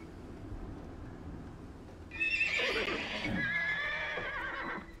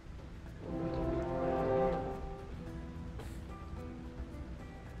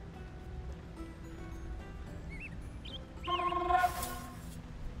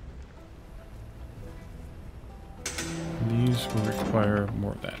 These will require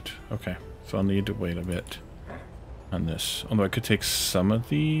more of that. Okay, so I'll need to wait a bit on this. Although I could take some of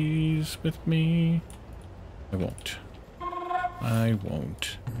these with me. I won't. I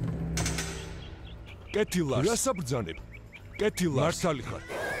won't. კეთილარს. რასაბრძანებ? კეთილარს. მართალი ხარ.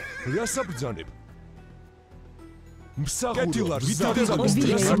 რასაბრძანებ? მსახურო, ვითარ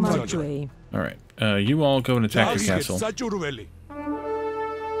წაგინდეს. All right, you all go and attack the castle. საჭურველი.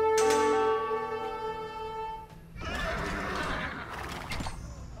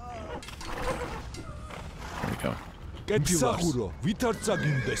 მსახურო, ვითარ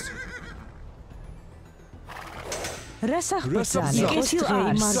წაგინდეს.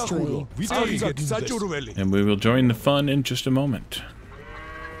 მსახურო, ვითარ წაგინდეს. საჭურველი. And we will join the fun in just a moment.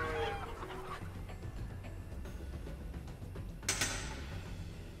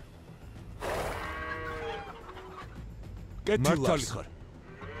 კეთილარს ხარ.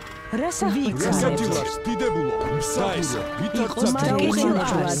 რასაბრძანებ? კეთილარს, დიდებულო. მსახურო, ვითარ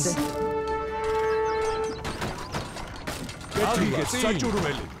წაგინდეს. კეთილარს,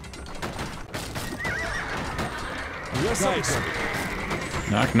 საჭურველი.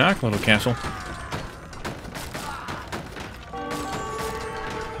 Knock, knock, little castle.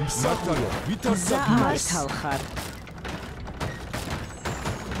 მსახურო, ვითარ წაგინდეს.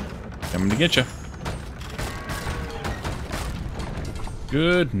 Coming to get you.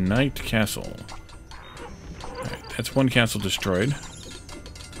 Good night, castle. Alright, that's one castle destroyed.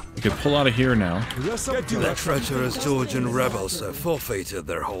 We can pull out of here now. The treacherous Georgian rebels have forfeited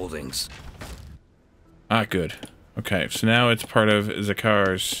their holdings. Ah, good. Okay, so now it's part of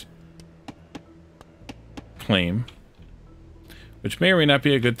Zakar's claim, which may or may not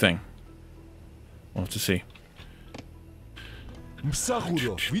be a good thing. We'll have to see. Let's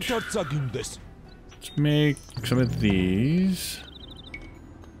make some of these.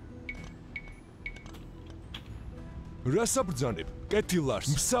 რასაბრძანებ? კეთილარს.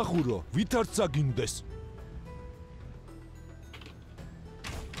 მსახურო, ვითარ წაგინდეს.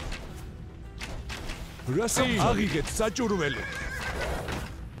 რასაბ აღიგეთ საჭურველი.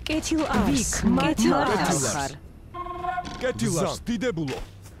 კეთილ არს. კეთილარს ხარ. კეთილარს, დიდებულო.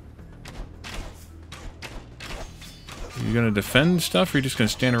 You gonna defend stuff, or you just gonna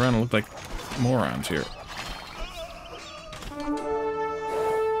stand around and look like morons here?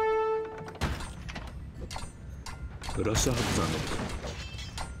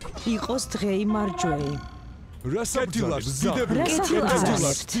 იყოს დღეი მარჯვეი. რასაბრძანებ?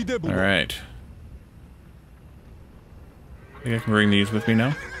 დიდებულო. All right. I think I can bring these with me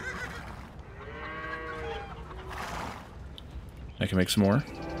now. I can make some more.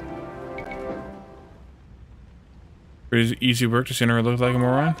 Pretty easy work to stand around and look like a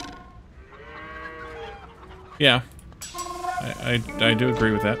moron. Yeah. I do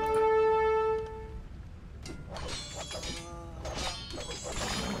agree with that.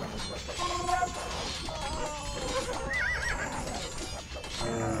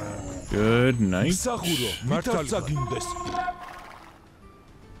 Good night.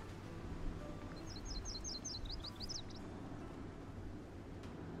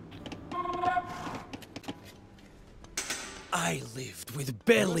 I lived with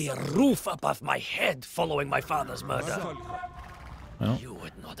barely a roof above my head following my father's murder. Well. You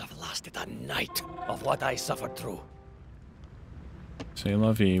would not have lasted a night of what I suffered through. Say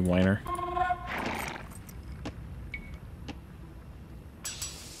la vie, whiner.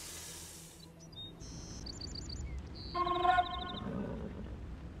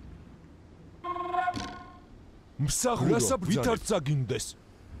 მსახურო ვითარ წაგინდეს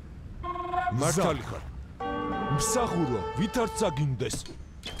მართალი ხარ მსახურო ვითარ წაგინდეს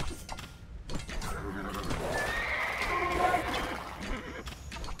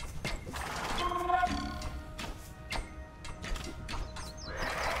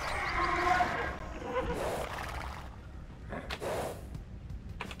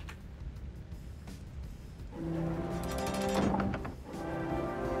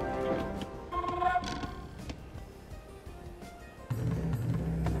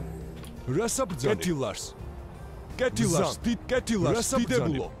კეთილარს კეთილარს კეთილარს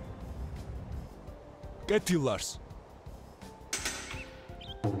დიდებულო კეთილარს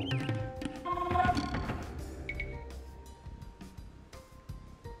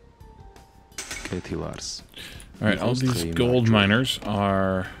კეთილარს All right, all these gold miners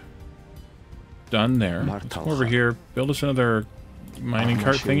are done there. Let's come over here, build us another mining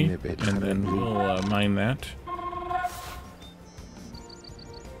cart thingy, and then we'll mine that.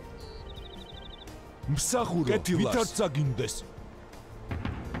 მსახურო ვითარ წაგინდეს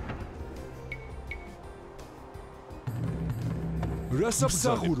რასა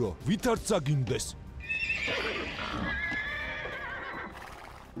მსახურო ვითარ წაგინდეს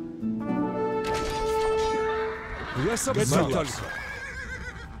რასა მართალი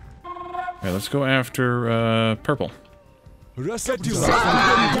All right, let's go after purple. Stick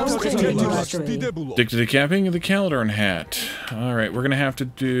to the capping of the Calidorn hat. All right, we're gonna have to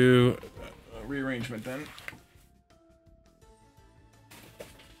do rearrangement then.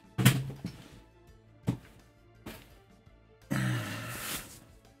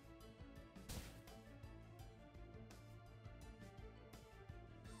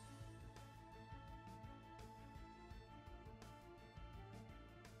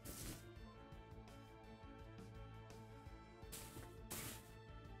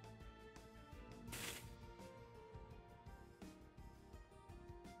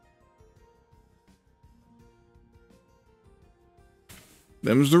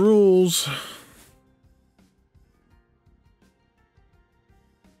 Them's the rules.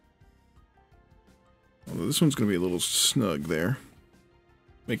 Although this one's going to be a little snug there.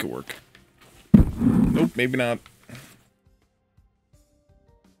 Make it work. Nope, maybe not.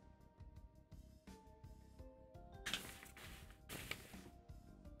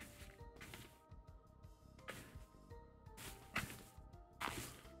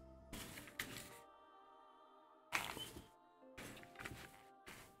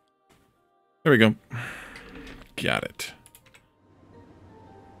 There we go. Got it.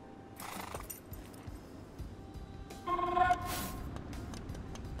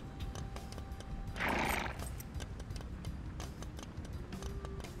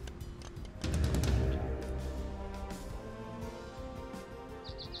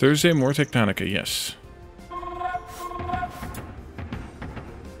 Thursday, more Tectonica, yes.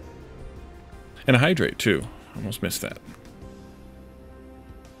 And a hydrate, too. Almost missed that.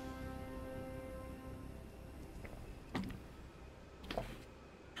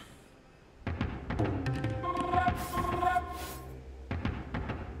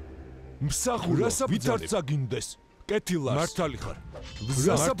 მსახურას ვითარ წაგინდეს კეთილარს მართალი ხარ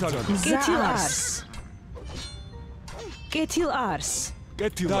კეთილარს კეთილარს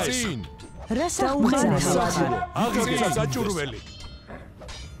კეთილარს წინ რასა მსახურო აღიძა საჭურველი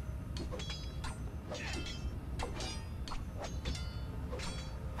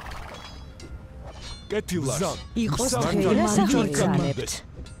კეთილარს იყოს რასა წაგინდეს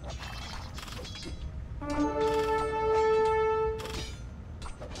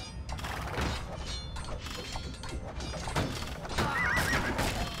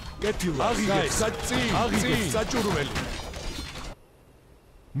კეთილარს აღიძა საჭურველი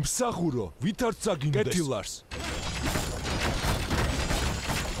მსახურო ვითარ წაგინდეს კეთილარს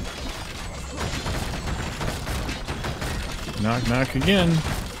Knock knock again.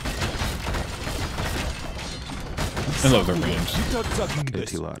 I love the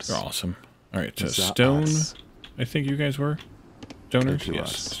rams. They're awesome. Alright, so stone. I think you guys were stoners?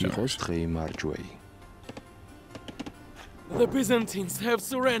 Yes. Stoners. The Byzantines have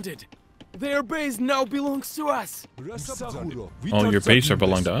surrendered. Their base now belongs to us. Oh, your base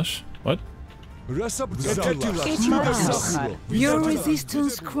belong to us? What? Your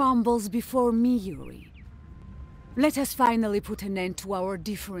resistance crumbles before me, Yuri. Let us finally put an end to our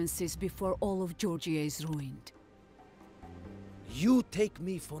differences before all of Georgia is ruined. You take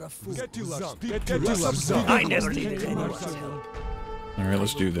me for a fool. I never needed anyone's help. Alright,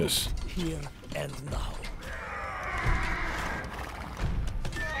 let's do this. Here and now.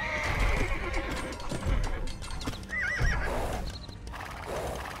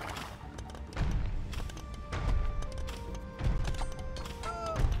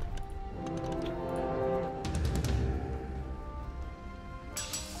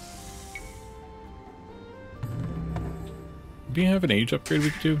 Do you have an age upgrade we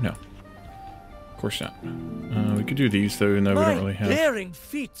could do? No. Of course not. We could do these though, even though we don't really have. My daring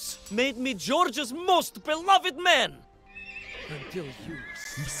feats made me Georgia's most beloved man. Until you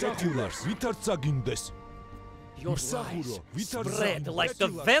your lies spread like the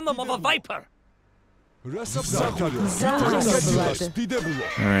venom of a viper.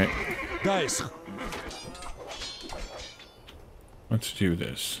 Alright. Let's do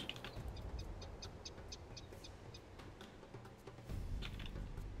this.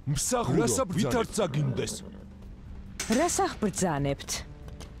 რასახ ბრძანებთ?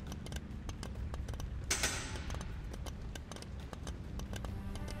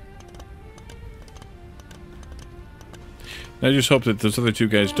 I just hope that those other two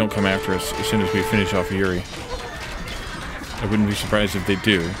guys don't come after us as soon as we finish off Yuri. I wouldn't be surprised if they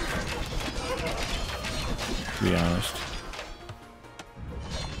do, to be honest.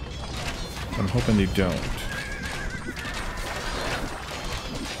 I'm hoping they don't.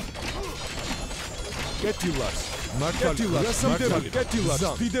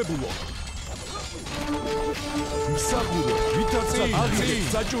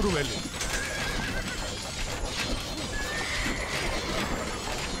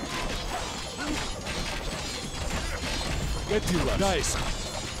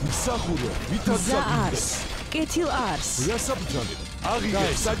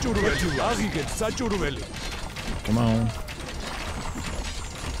 Come on.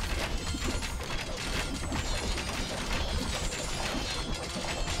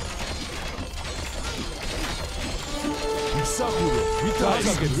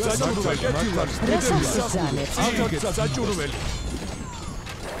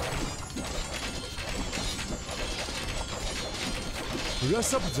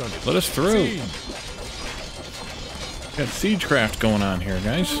 Let us through. Got siegecraft going on here,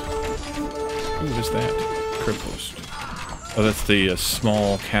 guys. What is that? Cripples. Oh, that's the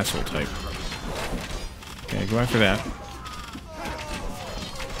small castle type. Okay, go after that.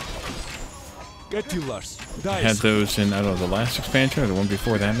 I had those in, I don't know, the last expansion or the one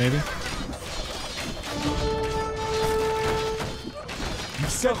before that, maybe?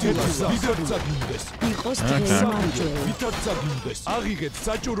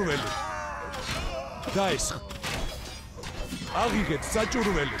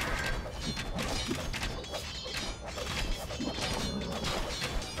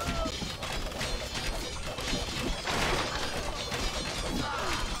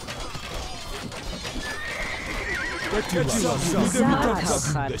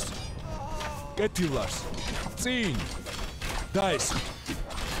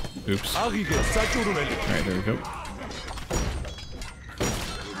 Oops. Alright, there we go.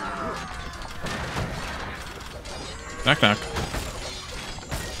 Knock knock.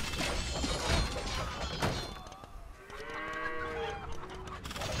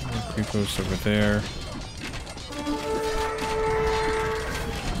 Creepos over there.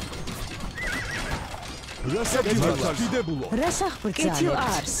 We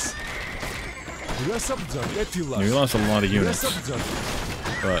lost a lot of units,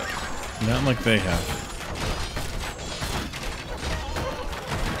 but not like they have.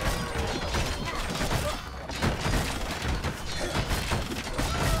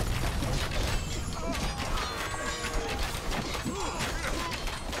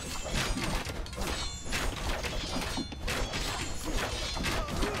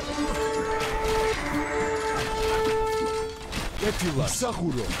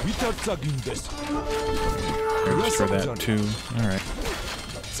 Thanks for that too. Alright.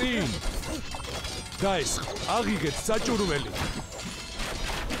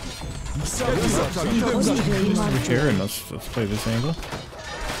 Switch here and let's play this angle.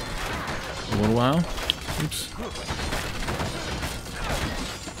 A little while. Oops.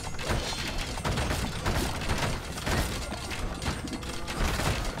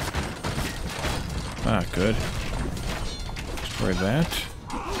 Ah, good. Destroy that.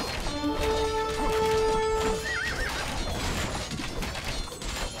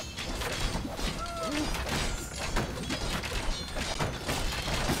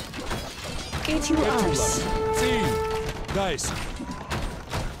 Get you arse. Guys.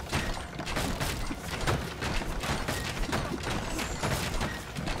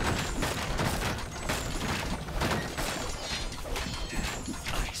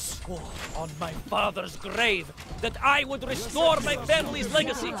 On my father's grave, that I would restore my family's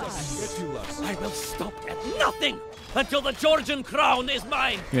legacy. I will stop at nothing until the Georgian crown is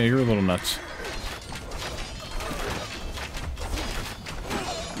mine. Yeah, you're a little nuts.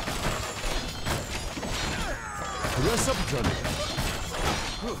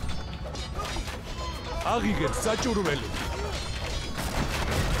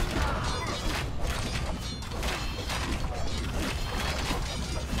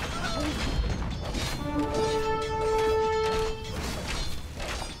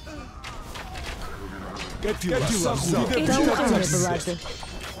 Get you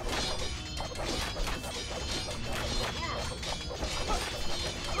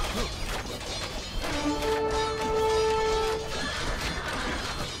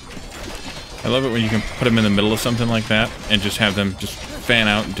I love it when you can put them in the middle of something like that and just have them just fan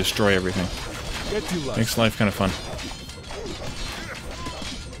out and destroy everything. Makes life kind of fun.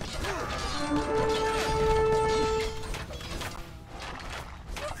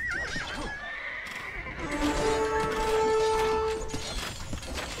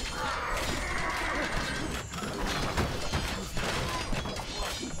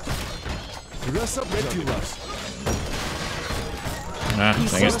 Ah,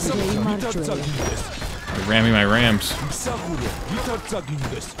 dang it. They're ramming my rams.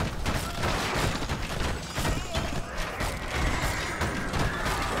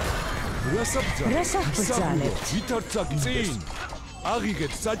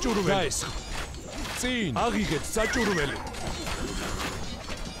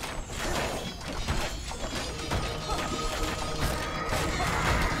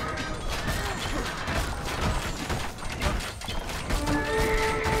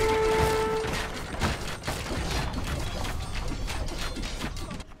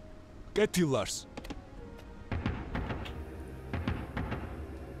 Getillars.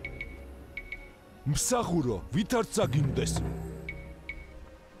 მსახურო, ვითარ წაგინდეს.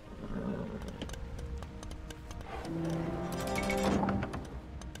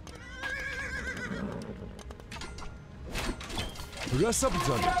 რა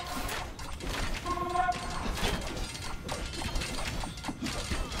საბრძანე?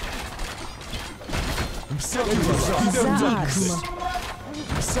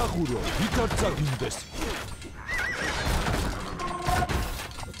 მსახურო, ვითარ წაგინდეს.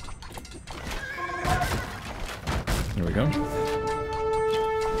 There we go.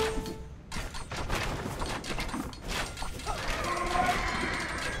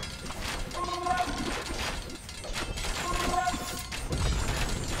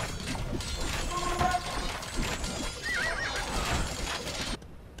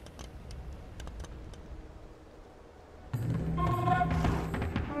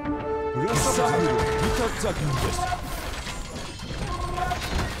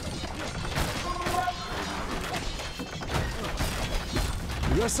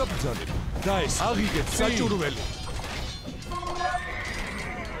 რასაბძანებ? და ეს აღიგეთ საჭურველი.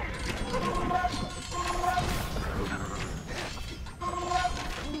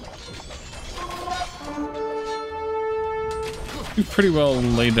 You pretty well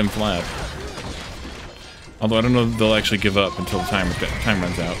laid them flat. Although I don't know if they'll actually give up until the time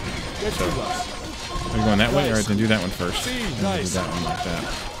runs out. So, are you going that way? Alright, then do that one first. And then do that one like that.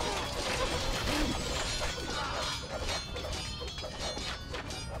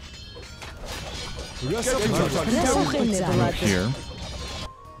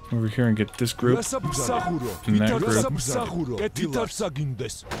 Over here and get this group and that group. And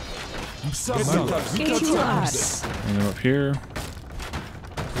then up here.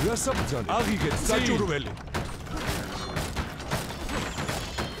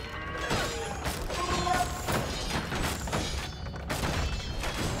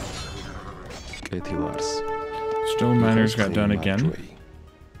 Stone miners got done again.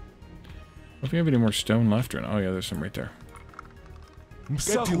 If we have any more stone left or not. Oh yeah, there's some right there.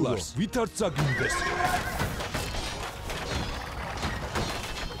 მსახურო,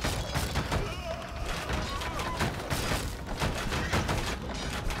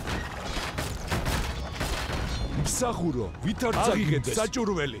 ვითარ წაგინდეს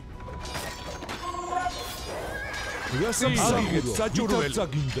საჭურველი. რასამსახურო, ვითარ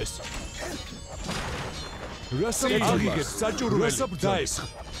წაგინდეს. We got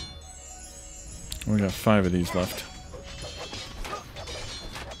 5 of these left.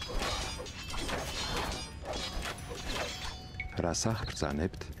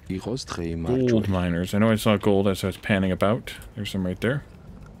 Gold miners. I know I saw gold as I was panning about. There's some right there.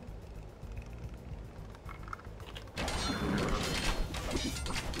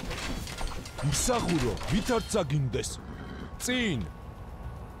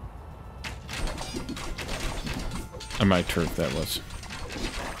 I might turf that was.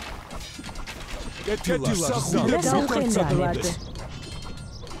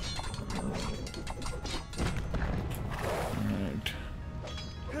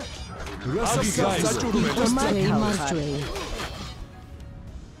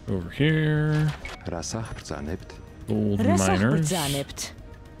 Over here. Gold miners.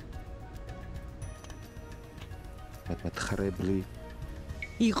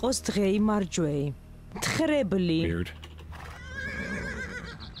 Weird.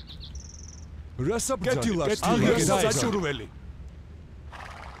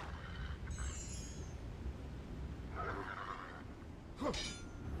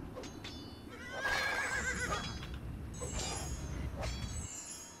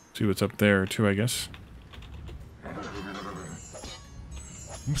 See what's up there too, I guess.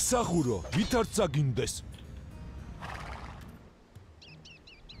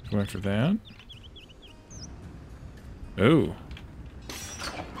 Go after that. Oh.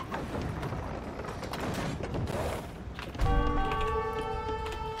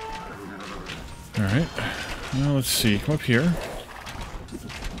 Alright. Now let's see. Come up here.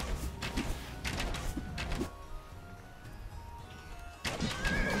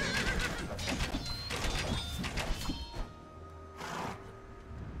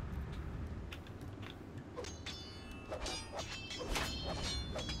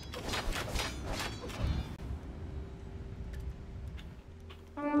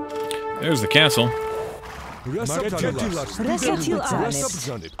 There's the castle. We'll go and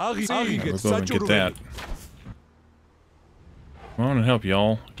get that. Come on and help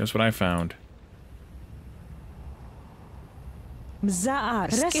y'all. Guess what I found? I'm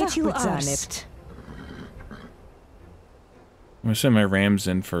gonna send my rams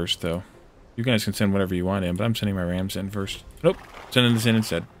in first, though. You guys can send whatever you want in, but I'm sending my rams in first. Nope, sending this in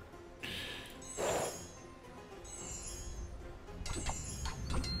instead.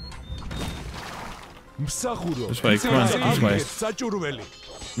 This way, come on, this way.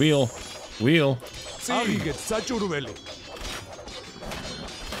 Wheel, wheel.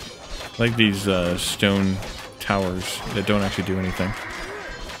 Like these stone towers that don't actually do anything.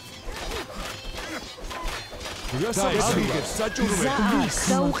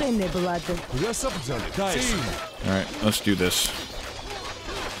 Alright, let's do this.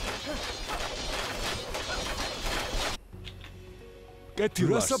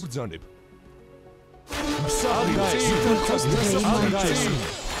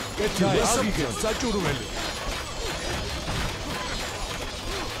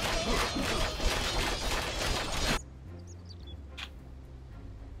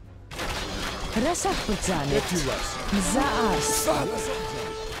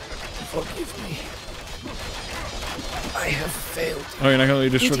 Forgive me. I have failed. Oh, you're not going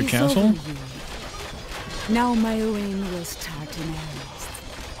to destroy the castle? Now my reign will start in earnest.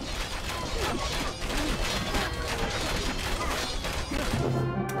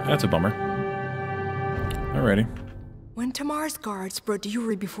 That's a bummer. Alrighty. When Tamar's guards brought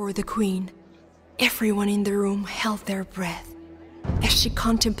Yuri before the queen, everyone in the room held their breath as she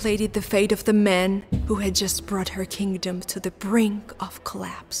contemplated the fate of the man who had just brought her kingdom to the brink of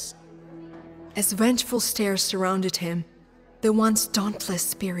collapse. As vengeful stares surrounded him, the once dauntless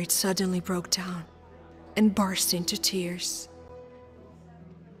spirit suddenly broke down and burst into tears.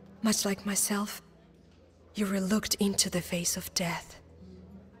 Much like myself, Yuri looked into the face of death.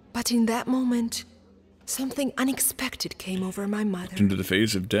 But in that moment, something unexpected came over my mother. Into the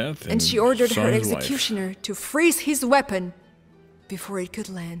face of death, and she ordered her executioner to freeze his weapon before it could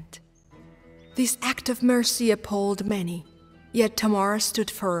land. This act of mercy appalled many, yet Tamar stood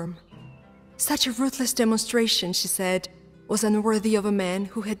firm. Such a ruthless demonstration, she said, was unworthy of a man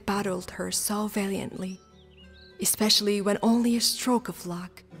who had battled her so valiantly, especially when only a stroke of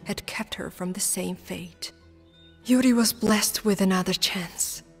luck had kept her from the same fate. Yuri was blessed with another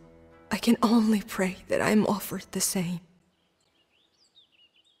chance. I can only pray that I am offered the same.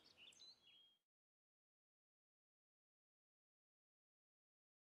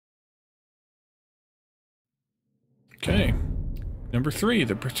 Okay. Number 3,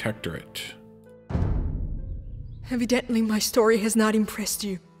 the Protectorate. Evidently my story has not impressed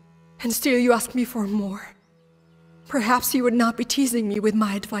you, and still you ask me for more. Perhaps you would not be teasing me with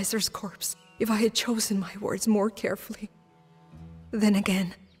my advisor's corpse if I had chosen my words more carefully. Then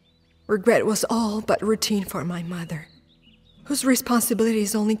again, regret was all but routine for my mother, whose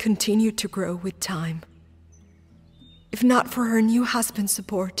responsibilities only continued to grow with time. If not for her new husband's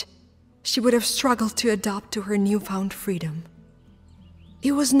support, she would have struggled to adapt to her newfound freedom.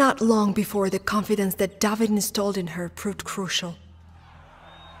 It was not long before the confidence that David installed in her proved crucial.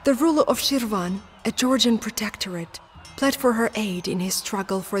 The ruler of Shirvan, a Georgian protectorate, pled for her aid in his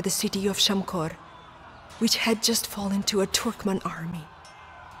struggle for the city of Shamkor, which had just fallen to a Turkmen army.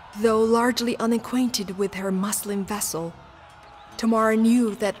 Though largely unacquainted with her Muslim vassal, Tamar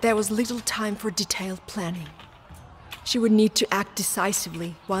knew that there was little time for detailed planning. She would need to act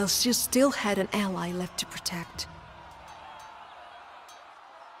decisively while she still had an ally left to protect.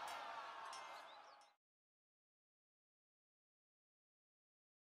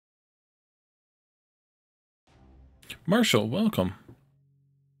 Marshal, welcome.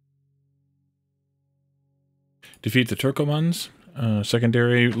 Defeat the Turkomans.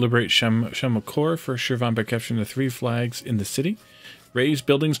 Secondary, liberate Shamakor for Shirvan by capturing the 3 flags in the city. Raise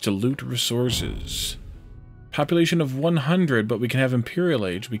buildings to loot resources. Population of 100, but we can have Imperial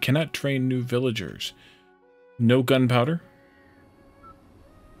Age. We cannot train new villagers. No gunpowder.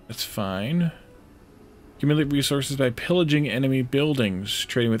 That's fine. Accumulate resources by pillaging enemy buildings,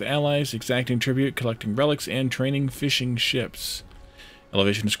 trading with allies, exacting tribute, collecting relics, and training fishing ships.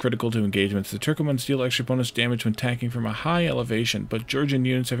 Elevation is critical to engagements. The Turkomans deal extra bonus damage when attacking from a high elevation, but Georgian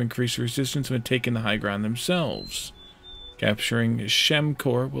units have increased resistance when taking the high ground themselves. Capturing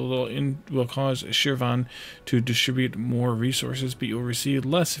Shemkor will cause Shirvan to distribute more resources, but you'll receive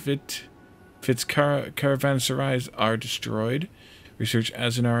less if its caravanserais are destroyed. Research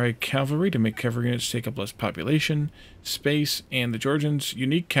Azanari cavalry to make cavalry units take up less population, space, and the Georgians'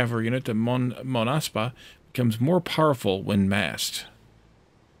 unique cavalry unit, the Monaspa, becomes more powerful when massed.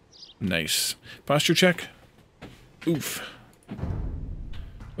 Nice. Posture check. Oof.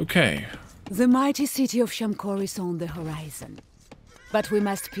 Okay. The mighty city of Shamkor is on the horizon. But we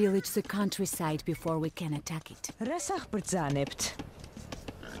must pillage the countryside before we can attack it.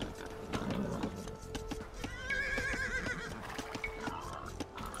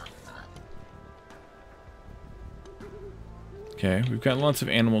 Okay, we've got lots of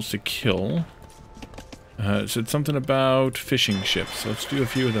animals to kill. It said something about fishing ships. Let's do a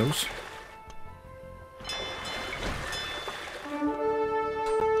few of those.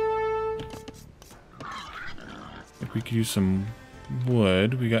 I think we could use some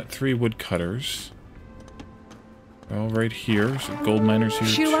wood. We got 3 wood cutters. All right here. Some gold miners here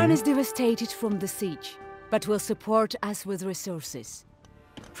Shirvan too. is devastated from the siege, but will support us with resources,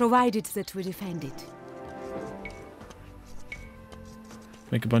 provided that we defend it.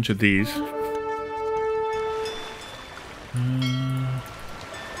 Make a bunch of these. There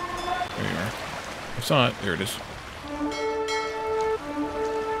you are. I saw it. There it is.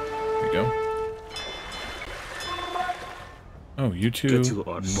 There you go. Oh, you two. Come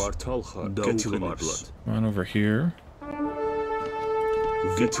on over here.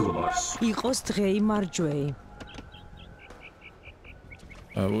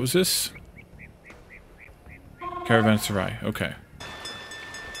 What was this? Caravanserai. Okay.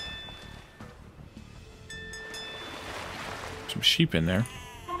 Some sheep in there.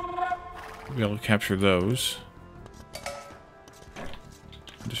 We'll be able to capture those.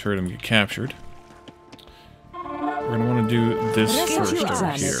 Just heard them get captured. We're going to want to do this first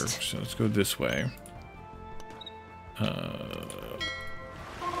over here. So let's go this way. There.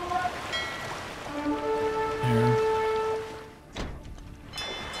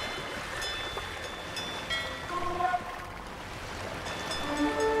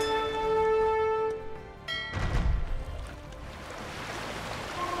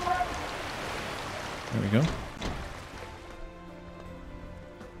 There we go.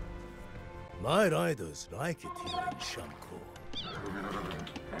 My riders like it here in Shamkor.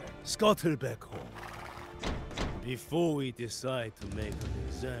 Scuttle back home before we decide to make an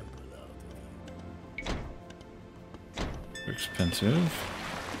example out of you. Expensive.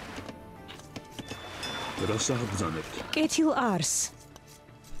 Get you arse.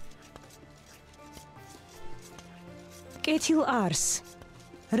 Get you arse.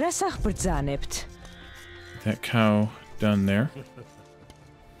 Resach brzanipt. That cow done there.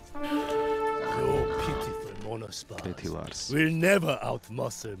 Your pitiful monospas will never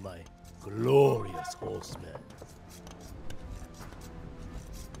outmuscle my glorious horsemen.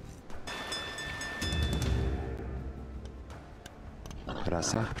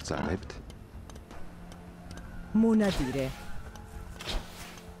 Rasach brzanipt. Munadire.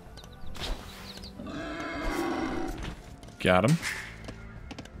 Got him.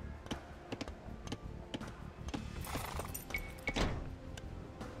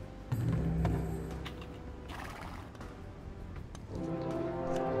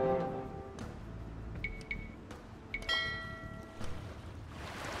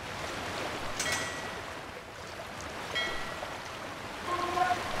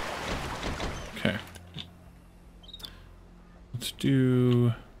 Okay. Let's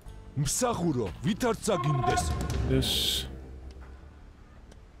do this.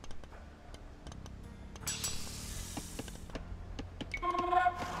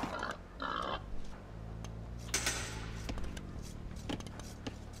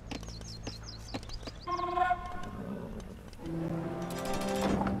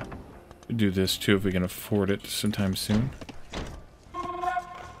 Do this too if we can afford it sometime soon.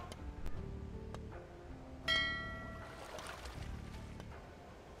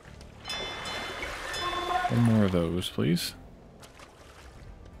 One more of those, please.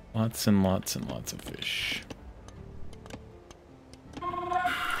 Lots and lots and lots of fish.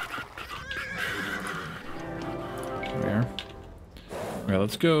 There. Alright,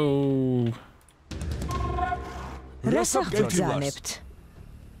 let's go.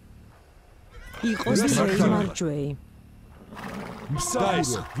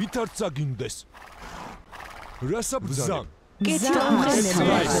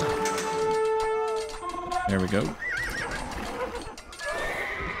 There we go.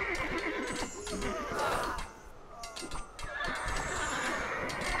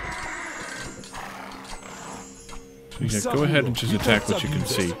 So yeah, go ahead and just attack what you can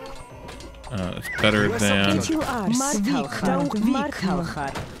see. It's better than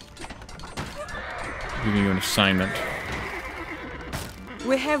giving you an assignment.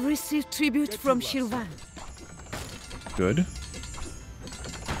 We have received tribute from Shirvan. Good.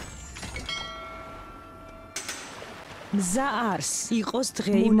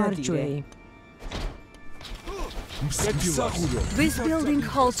 This building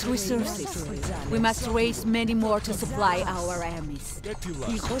holds resources. We must raise many more to supply our enemies.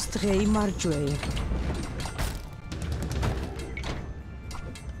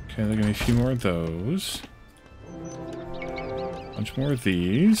 Okay, they're gonna be a few more of those. A bunch more of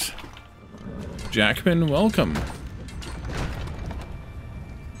these. Jackman, welcome.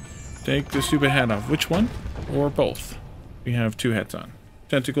 Take the stupid hat off. Which one? Or both? We have two hats on.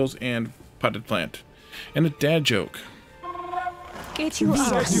 Tentacles and potted plant. And a dad joke. Put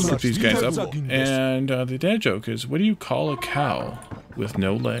these guys up. And the dad joke is, what do you call a cow with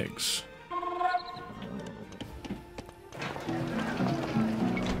no legs?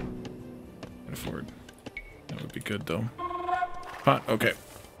 Can't afford. That would be good though. Pot, okay.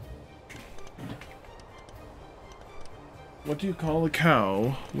 What do you call a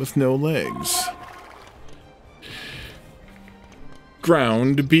cow with no legs?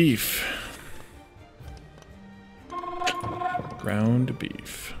 Ground beef. Ground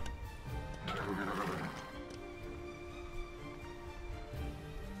beef.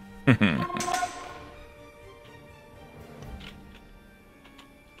 Come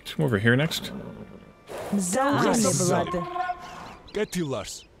over here next.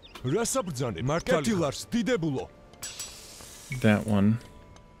 That one.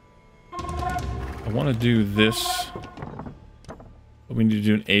 I want to do this. But we need to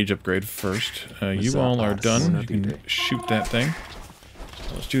do an age upgrade first. You all are done. You can shoot that thing.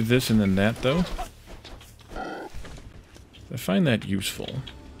 Let's do this and then that, though. I find that useful.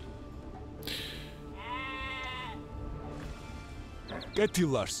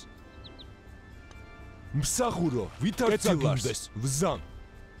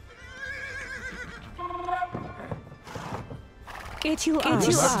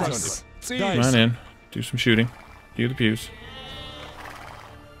 Come on in. Do some shooting. Do the pews.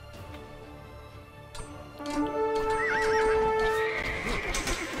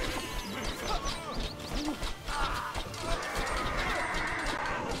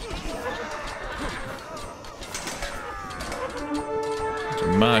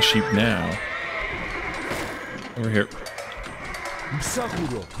 My sheep now. Over here.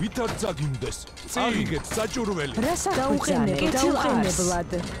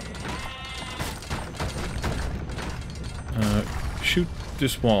 Shoot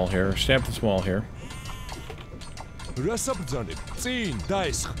this wall here. Stab this wall here.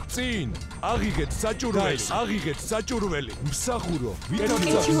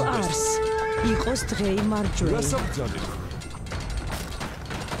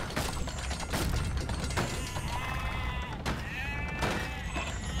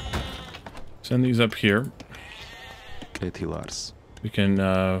 Send these up here. We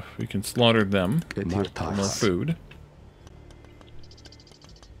can slaughter them. Get more food.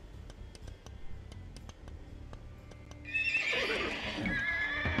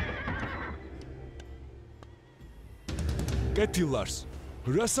 კეთილარს.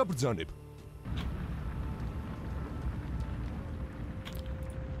 რას აბრძანებ?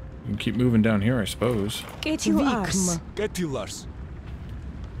 You can keep moving down here, I suppose. კეთილარს.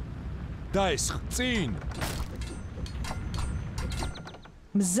 დაესხ, წინ.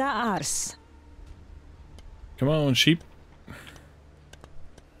 მზა არს. Come on, sheep.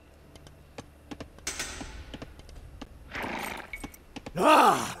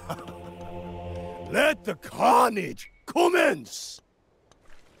 Ah! Let the carnage commence!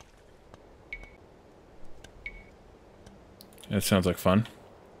 That sounds like fun.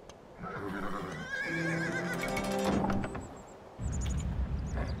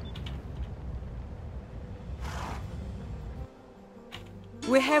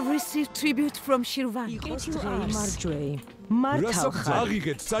 We have received tribute from Shirvan.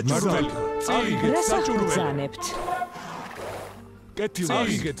 აღიგეთ საჭურველი. აღიგეთ საჭურველი.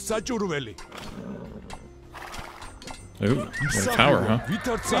 აღიგეთ საჭურველი. Ooh, a tower, huh?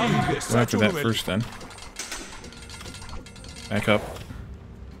 Go after that first, then. Back up.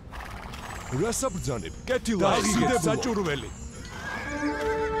 რას აბრძანებ? კეთილარს. საჭურველი.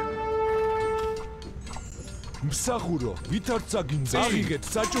 მსახურო, ვითარ წაგინდა. აღიგეთ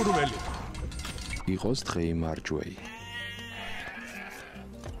საჭურველი. იყოს დღე იმარჯვეი.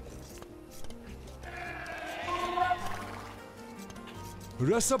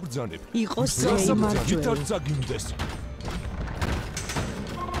 რას აბრძანებ? იყოს დღე იმარჯვეი. ვითარ წაგინდეს.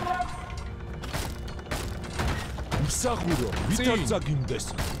 მსახურო, ვითარ წაგინდეს.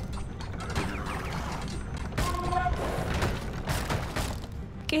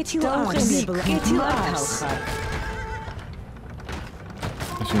 კეთილარს.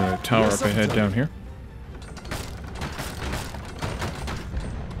 There's another tower up ahead down here.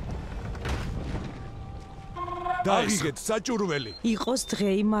 დაიგეთ საჭურველი. იყოს დღე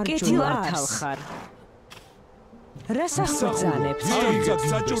იმარჯვეი. მართალხარ. რას აბრძანებთ? დაიგეთ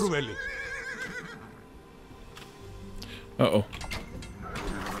საჭურველი. Uh-oh.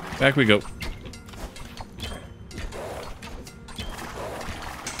 Back we go.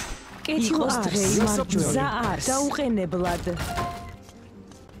 იყოს დღე იმარჯვეი. დაუყენებლად.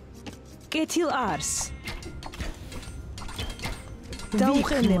 კეთილარს.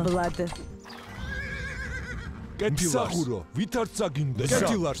 დაუყენებლად. კეთილარს. ვითარ წაგინდეს.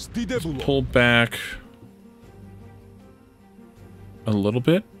 კეთილარს დიდებულო. Pull back a little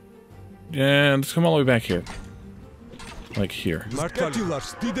bit. Yeah, let's come all the way back here. Like here. კეთილარს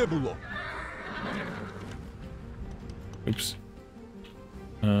დიდებულო. Oops.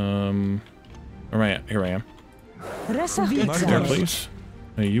 Where am I at? Here I am. There, please.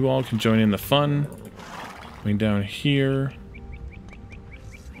 Now you all can join in the fun. Going down here.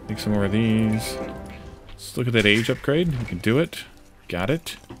 Take some more of these. Let's look at that age upgrade. We can do it. Got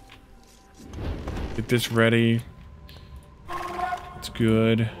it. Get this ready. It's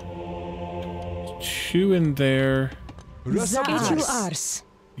good. 2 in there.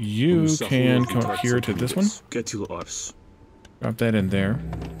 You can come up here to this one. Drop that in there.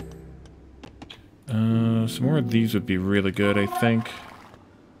 Some more of these would be really good, I think.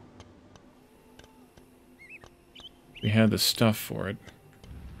 We had the stuff for it.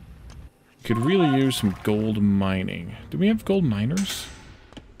 Could really use some gold mining. Do we have gold miners?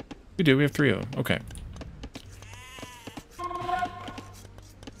 We do, we have 3 of them. Okay.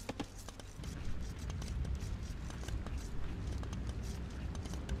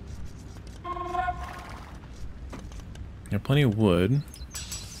 Got plenty of wood.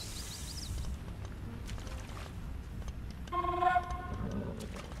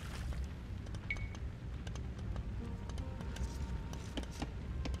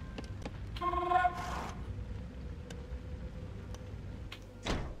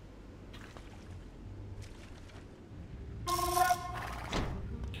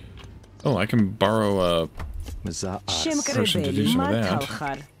 Oh, I can borrow a person to do some of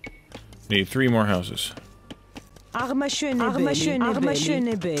that. Need 3 more houses. I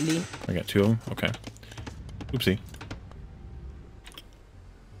got 2 of them? Okay. Oopsie.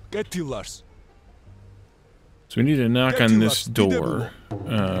 So we need to knock on this door.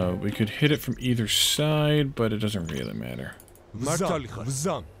 We could hit it from either side, but it doesn't really matter.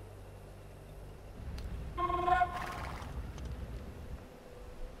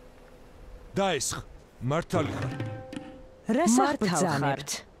 დაესხ, მართალი ხარ. რას აბრძანებთ?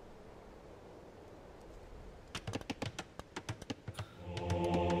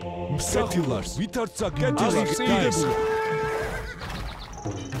 მსახურს ვითარ წაგინდეს.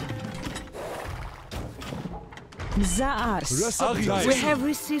 მზა არს. We have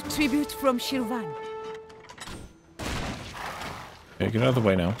received tribute from Shirvan. Okay, get out of the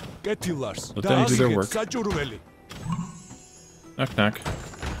way now. კეთილარს. Let them do their work. საჭურველი. Knock, knock.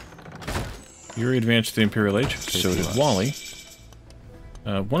 Yuri advanced to the Imperial Age. So did Wally.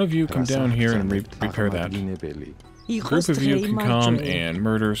 One of you come down here and repair that. A group of you can come and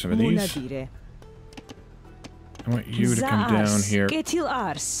murder some of these. I want you to come down here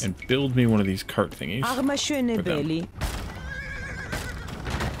and build me one of these cart thingies.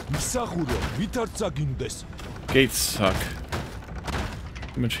 Gates suck.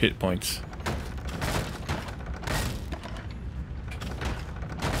 Too much hit points.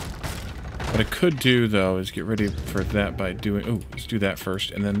 What I could do, though, is get ready for that by doing... Oh, let's do that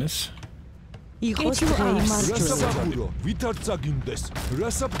first, and then this.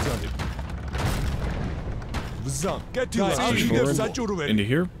 Into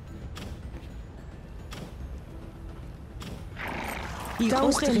here.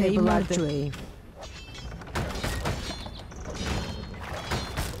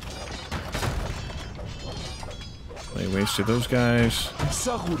 Lay waste to those guys.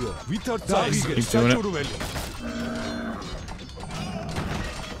 Keep doing it.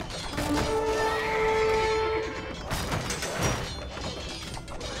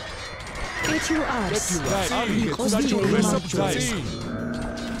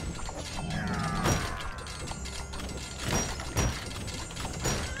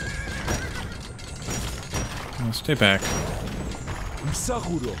 Stay back.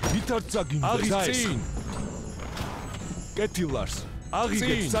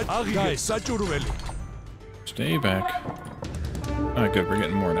 Stay back. Oh, good, we're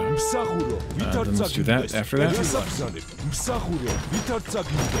getting more now. Then let's do that after that.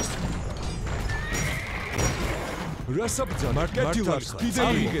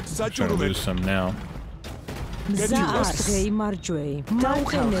 Trying to lose some now.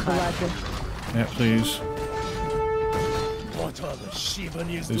 Yeah, please. What are the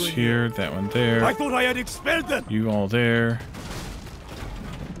Shivanians This doing here, that one there. I thought I had expelled them. You all there.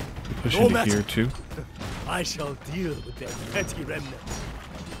 Push No into matter. here too. I shall deal with their petty remnants.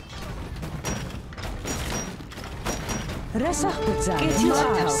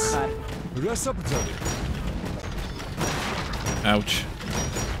 Ouch.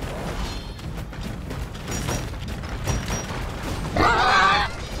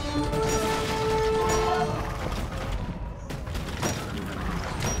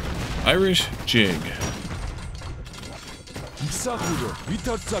 Irish jig.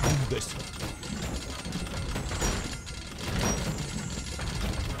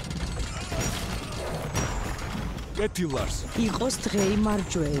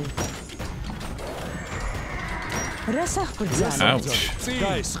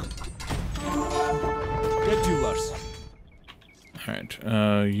 Alright,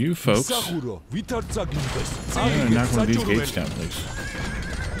 you folks. I'm gonna knock one of these gates down, please.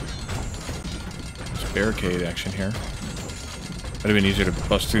 There's barricade action here. Would have been easier to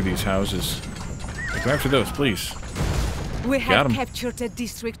bust through these houses. Go after those, please. We have captured a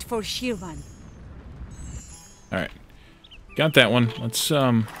district for Shirvan. Alright. Got that one. Let's,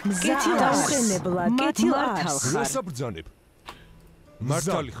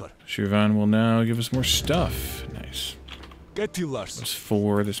 Shirvan will now give us more stuff. Nice. That's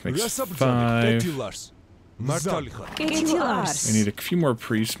 4. This makes 5. We need a few more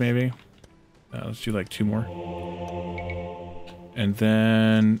priests, maybe. Let's do like 2 more. And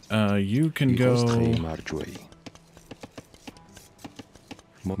then, you can go...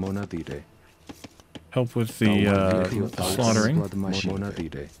 help with the, slaughtering.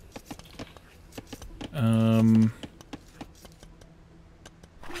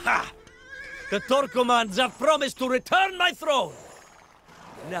 Ha! The Turkomans have promised to return my throne!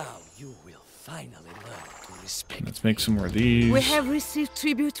 Now you will finally learn to respect. Let's make some more of these. We have received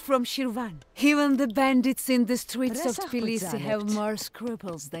tribute from Shirvan. Even the bandits in the streets of Tbilisi have more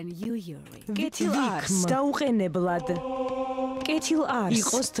scruples than you, Yuri.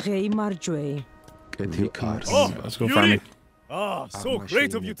 Let's go farming. Ah, so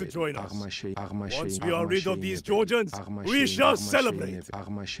great of you to join us. Once we are rid of these Georgians, we shall celebrate.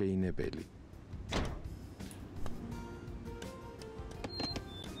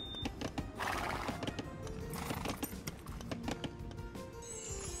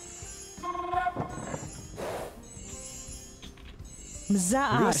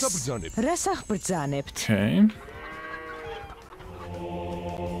 Okay.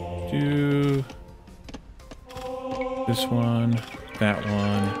 Do this one, that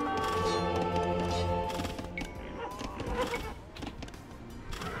one.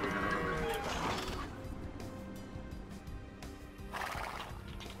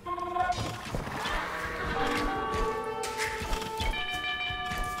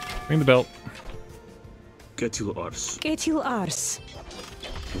 Ring the bell. Ketil Ars. Ketil Ars.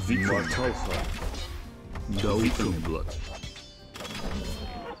 Vitalha. Viking blood.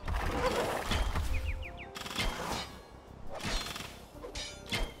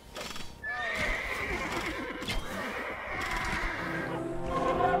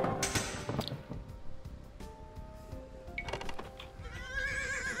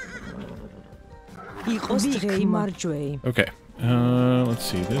 Okay. Let's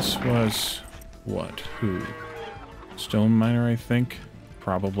see. This was what? Who? Stone miner, I think.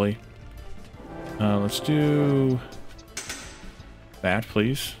 Probably. Let's do that,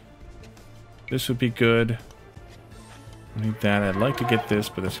 please. This would be good. I need that. I'd like to get this,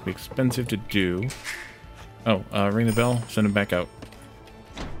 but this would be expensive to do. Oh, ring the bell. Send him back out.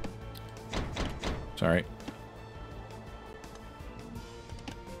 Sorry.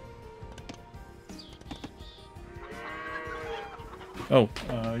 Oh,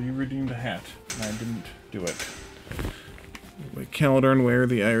 you redeemed a hat. I didn't do it. My calendar and wear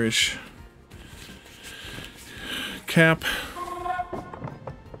the Irish cap.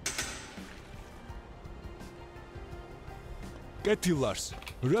 Ketilars.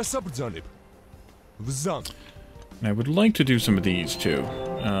 Rasabzanib. Vzan. I would like to do some of these too.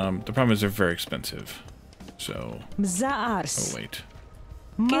 The problem is they're very expensive. So. Oh wait.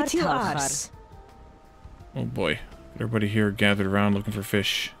 Oh boy. Everybody here gathered around looking for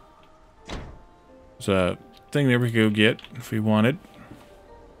fish. There's a thing there we could go get if we wanted.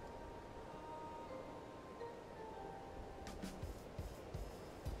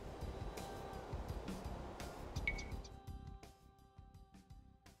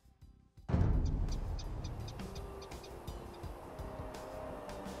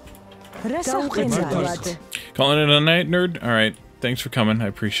 Calling it a night, nerd? Alright, thanks for coming. I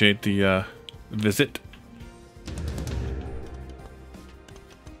appreciate the visit.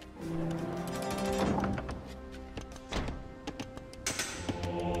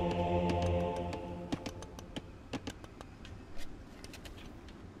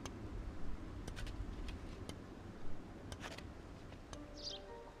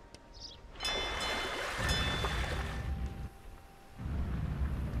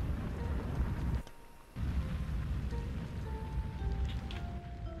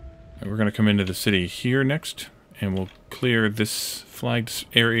 We're going to come into the city here next, and we'll clear this flagged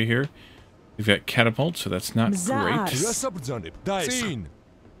area here. We've got catapults, so that's not great. It's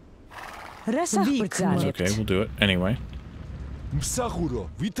okay, we'll do it anyway.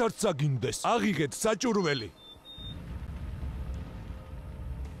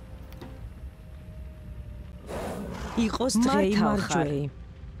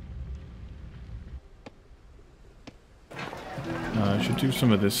 I should do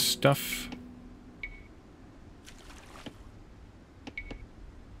some of this stuff.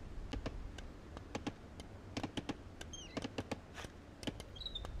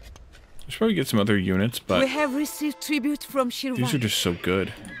 I should probably get some other units, but we have received tribute from Shirvan. These are just so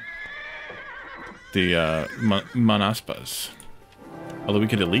good. The Manaspas. Although we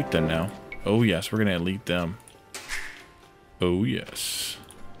could elite them now. Oh yes, we're gonna elite them. Oh yes.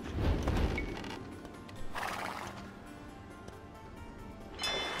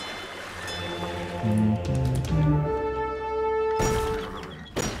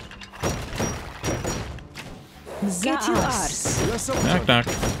 Knock knock.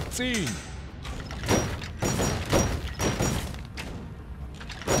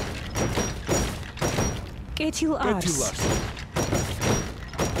 Ketil Ars.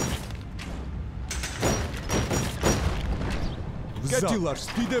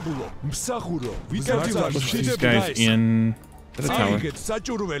 Push these guys in the tower.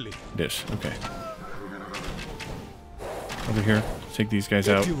 This, okay. Over here, take these guys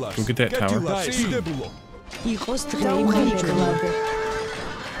out. Go get that tower.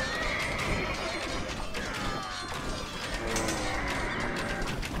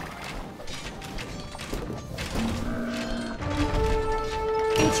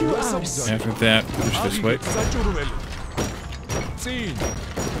 After that, push this way.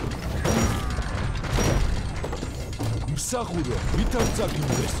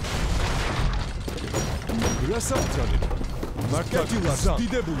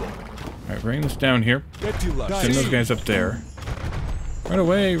 Alright, bring this down here. Send those guys up there. Run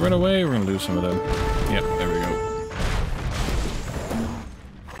away, run away. We're gonna lose some of them. Yep, there we go.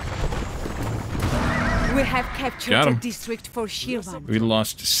 We have captured the district for Shirvan. We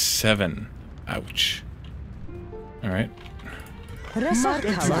lost 7. Ouch. Alright.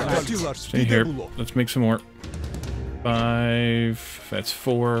 Stay here. Let's make some more. 5. That's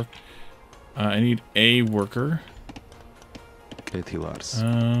 4. I need a worker.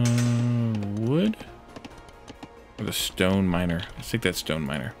 Wood? Or the stone miner. Let's take that stone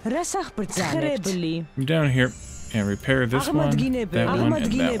miner. I'm down here and repair this one, that one, and that one.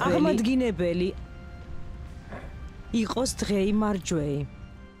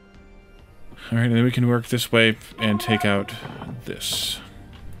 Alright, and then we can work this way and take out this.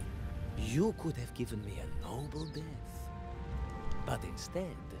 You could have given me a noble death. But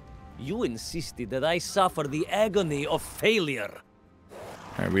instead, you insisted that I suffer the agony of failure.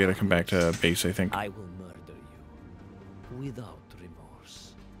 Alright, we gotta come back to base, I think. I will murder you without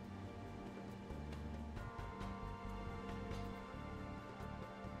remorse.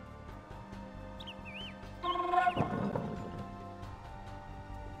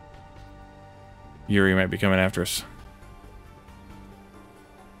 Yuri might be coming after us.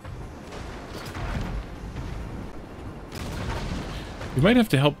 We might have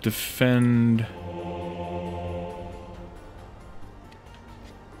to help defend.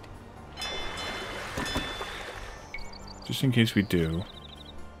 Just in case we do.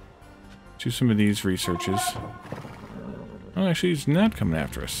 Do some of these researches. Oh, actually, he's not coming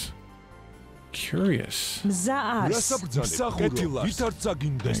after us. Curious. Right,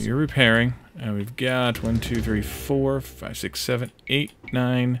 you're repairing. And we've got 1, 2, 3, 4, 5, 6, 7, 8,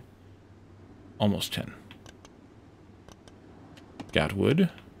 9, almost 10. Got wood.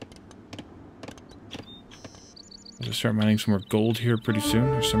 I'll just start mining some more gold here pretty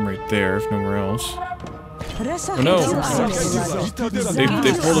soon. There's some right there, if nowhere else. Oh no! They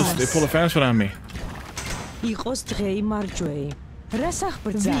pulled a fast one on me.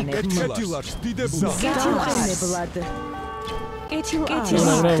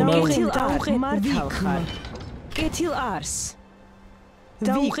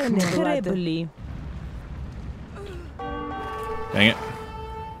 Dang it.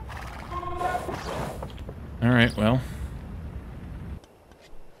 Alright, well.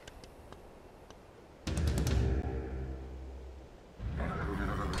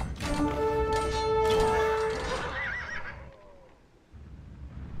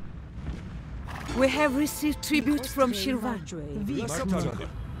 We have received tribute from Shirvan.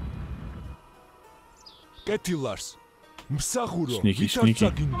 Sneaky, sneaky.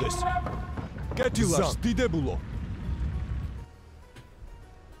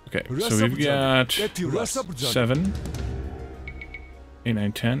 Okay, so we've got 7, 8,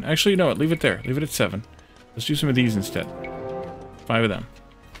 9, 10. Actually, you know what? Leave it there. Leave it at 7. Let's do some of these instead. 5 of them.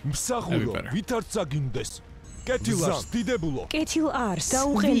 That'd be better.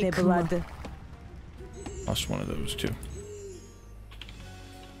 Lost one of those too.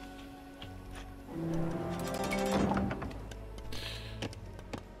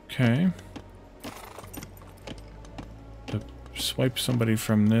 Okay. Swipe somebody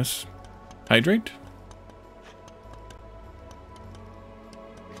from this. Hydrate?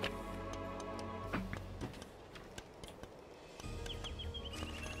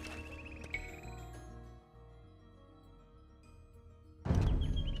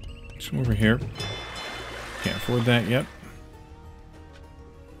 Some over here. Can't afford that yet.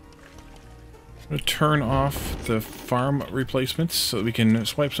 I'm going to turn off the farm replacements so that we can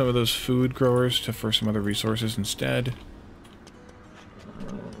swipe some of those food growers for some other resources instead.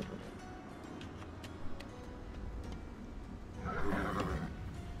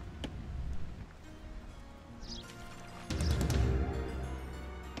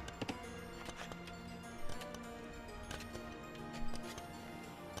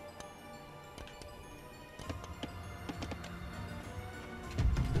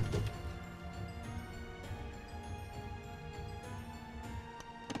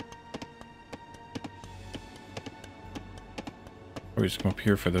 Or we just come up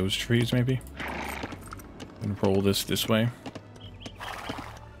here for those trees, maybe? And roll this way.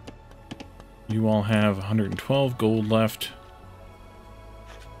 You all have 112 gold left.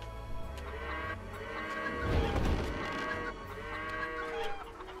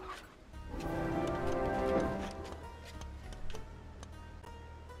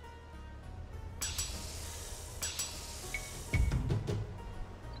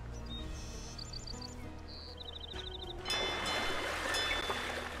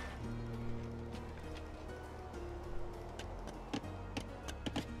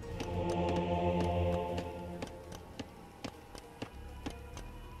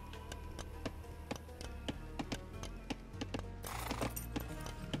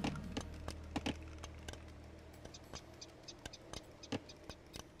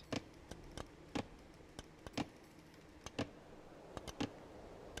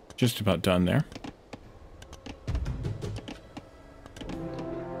 Just about done there.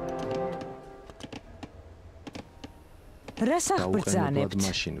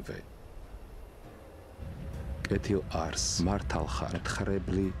 კეთილ არს მართალ ხარ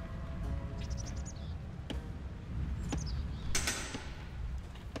თხრებლი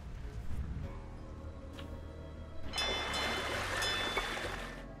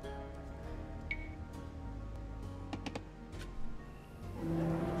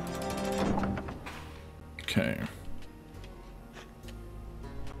Okay.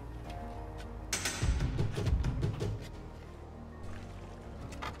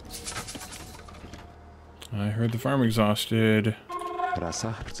 I heard the farm exhausted.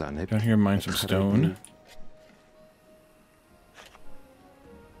 Down here, mine some stone.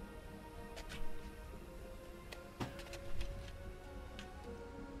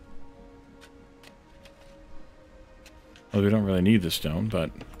 Well, we don't really need the stone,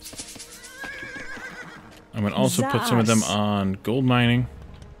 but I'm going to also put some of them on gold mining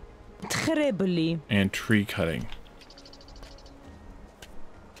and tree cutting.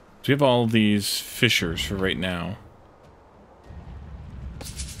 So we have all these fissures for right now.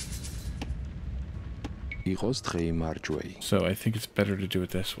 So I think it's better to do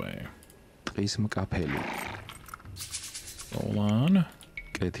it this way. Roll on.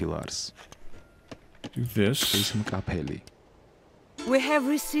 Do this. We have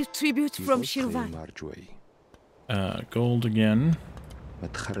received tribute from Shirvan. Gold again.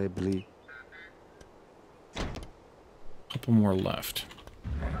 Couple more left.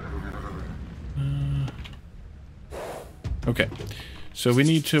 Okay, so we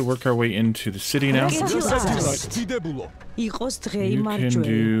need to work our way into the city now. You can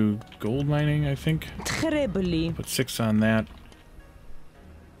do gold mining, I think. Put 6 on that.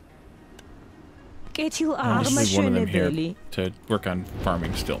 I'll just leave one of them here to work on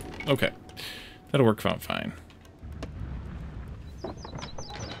farming still. Okay, that'll work out fine.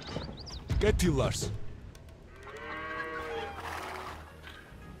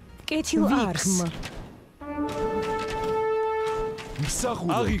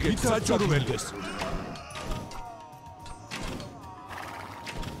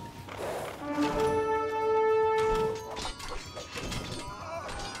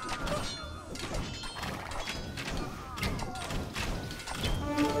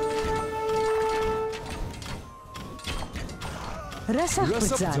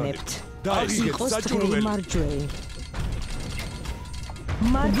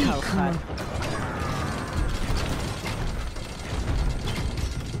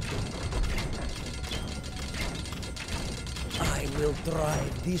 I will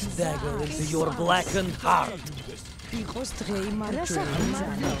drive this dagger into your blackened heart. Here we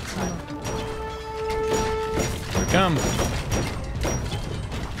come.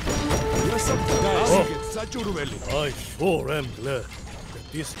 I sure am glad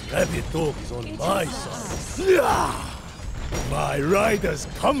that this rabbit dog is on my side. My riders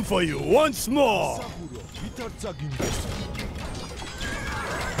come for you once more.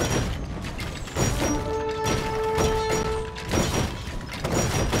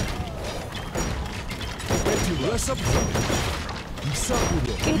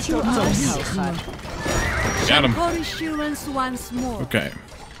 Got him. Assurance once more. Okay.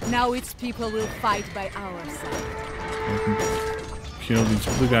 Now its people will fight by our side. Kill these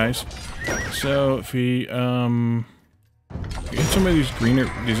blue guys. So if we get some of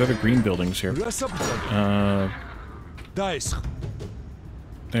these other green buildings here.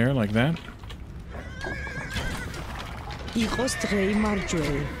 There, like that.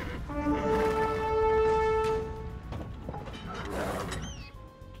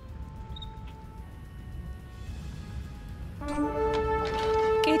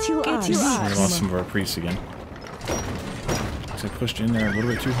 I lost some of our priests again. Because I pushed in there a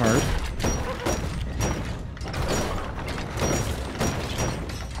little bit too hard.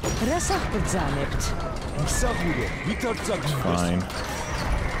 It's fine.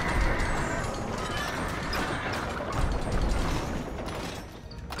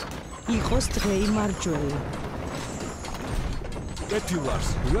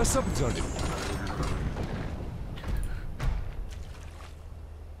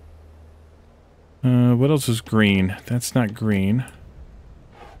 What else is green? That's not green.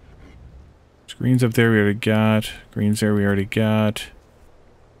 There's greens up there we already got. Greens there we already got.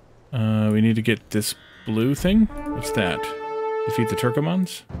 We need to get this blue thing. What's that? Defeat the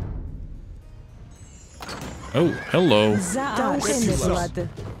Turkomans? Oh, hello.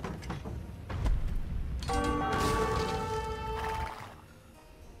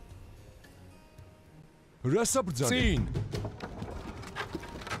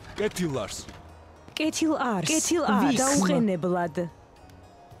 კეთილ არს დაუყენებლად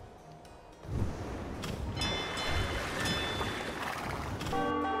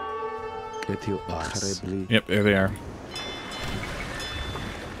Yep, there they are.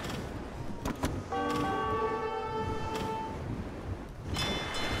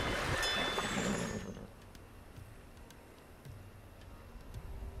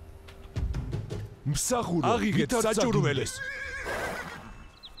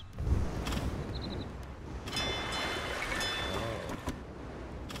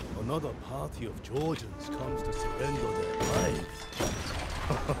 Another party of Georgians comes to surrender their lives.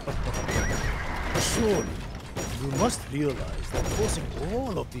 Surely, you must realize that forcing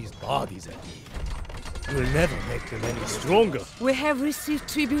all of these bodies at me will never make them any stronger. We have received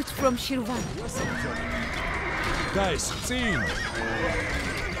tribute from Shirvan. Guys, scene!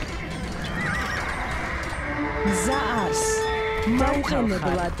 Zaars. Mogen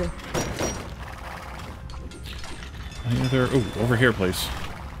blood. Any other? Oh, over here, please.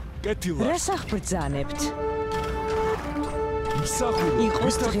 Resach brzaanept.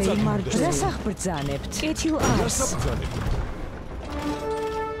 Игос треймар. Resach brzaanept. Get you ass.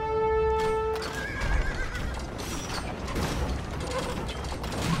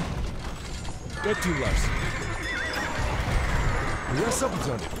 Get you ass. Resach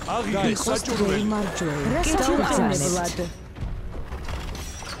brzaanept. Игos треймar. Resach brzaanept.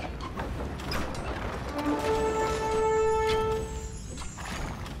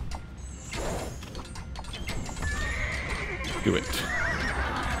 Do it.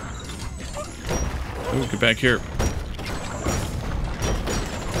 Oh, get back here.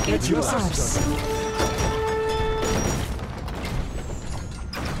 Get your ass.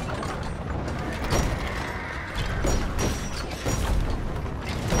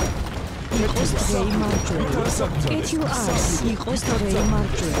 Get your ass.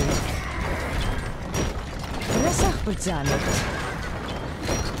 Resach brzaanept.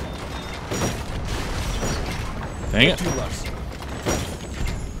 Dang it.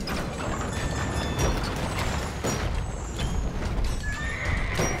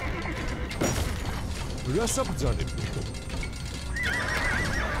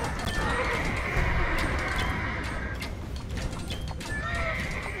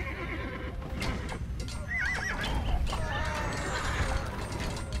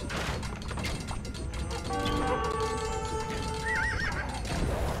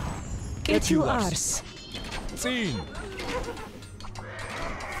 Get you arse.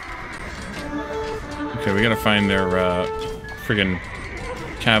 Okay, we gotta find their friggin'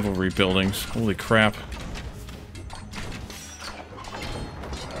 cavalry buildings. Holy crap.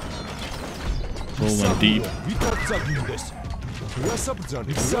 Rolling deep.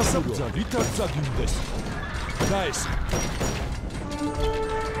 Guys.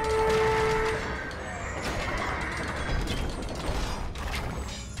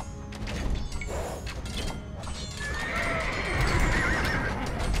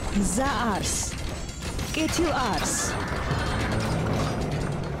 Zaars. Get you arse.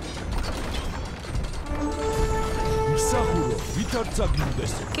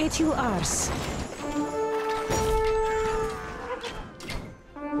 Get you arse.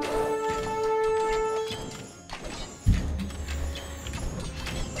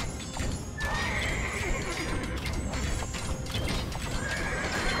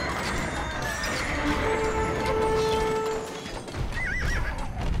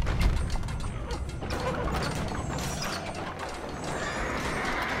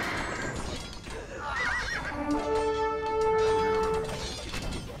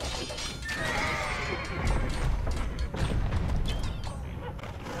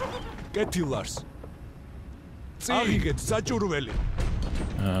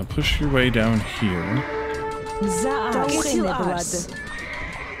 Push your way down here. Get you arse.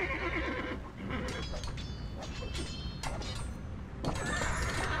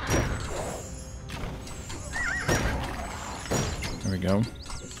 There we go.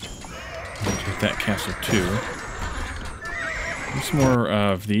 Take that castle too. Some more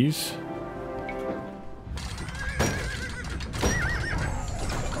of these.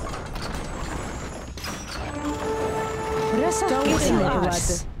 Get you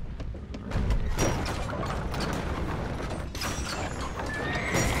arse.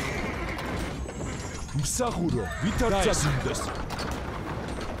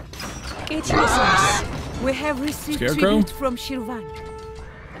 Get you arse. We have received Scarecrow? tribute from Shirvan.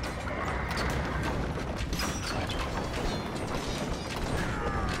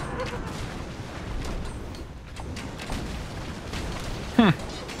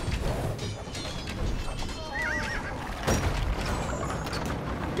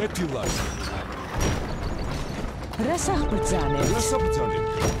 Get you lost. Resach brzaanept.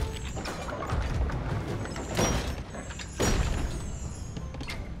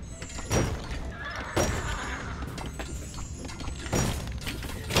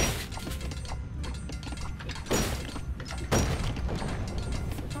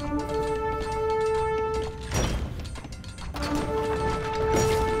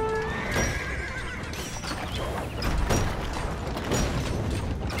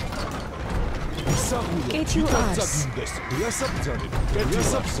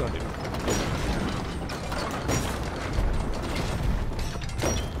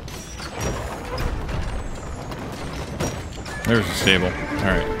 There's a stable.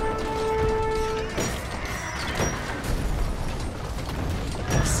 Alright.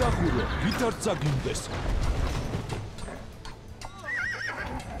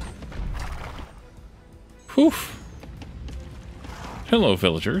 Poof. Hello,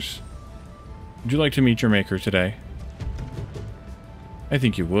 villagers. Would you like to meet your maker today? I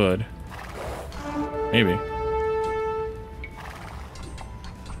think you would. Maybe.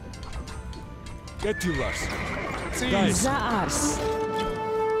 Get to us. Guys.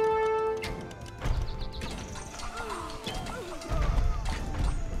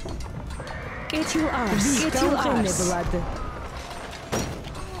 Get your arse. Get your arse.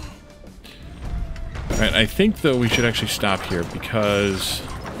 Alright, I think though we should actually stop here because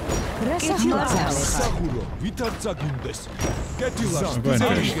Get your arse. Get your arse. Go ahead and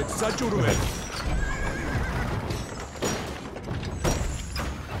finish. Go ahead.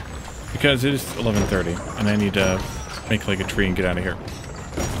 Because it is 11:30 and I need to make like a tree and get out of here.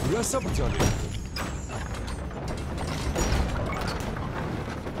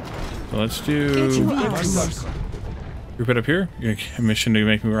 So let's do group it up here. Your mission to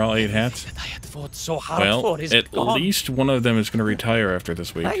make me wear all 8 hats. I had fought so hard Well, for is at gone. least one of them is going to retire after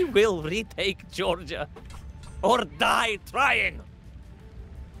this week. I will retake Georgia, or die trying.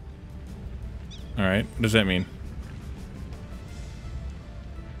 All right, what does that mean?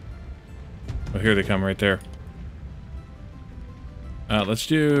 Oh, here they come right there. Let's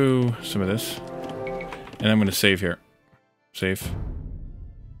do some of this. And I'm going to save here. Save.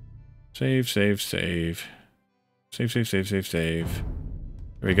 Save, save, save. Save, save, save, save, save.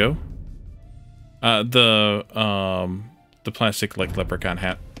 There we go. The plastic, like, leprechaun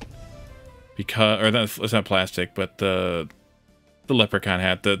hat. Because, or that's not plastic, but the leprechaun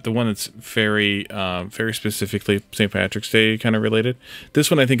hat. The one that's very, very specifically St. Patrick's Day kind of related. This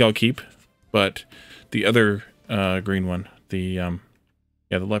one I think I'll keep. But the other green one, the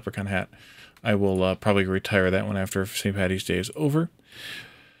leprechaun hat, I will probably retire that one after St. Patty's Day is over.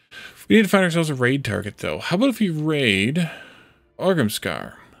 We need to find ourselves a raid target, though. How about if we raid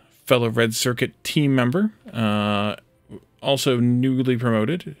Orgrimskar, fellow Red Circuit team member, also newly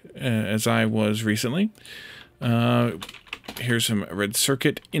promoted, as I was recently. Here's some Red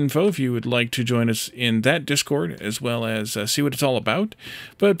Circuit info if you would like to join us in that Discord, as well as see what it's all about.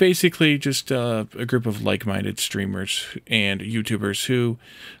 But basically just a group of like-minded streamers and YouTubers who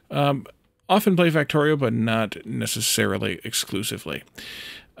often play Factorio, but not necessarily exclusively.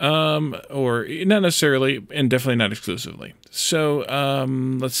 Or not necessarily, and definitely not exclusively. So,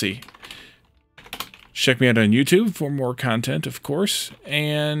 let's see. Check me out on YouTube for more content, of course.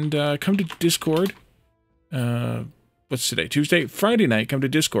 And come to Discord. What's today? Tuesday? Friday night, come to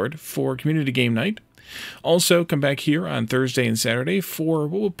Discord for Community Game Night. Also, come back here on Thursday and Saturday for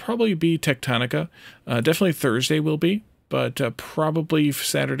what will probably be Tectonica. Definitely Thursday will be, but probably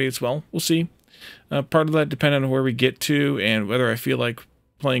Saturday as well. We'll see. Part of that depends on where we get to and whether I feel like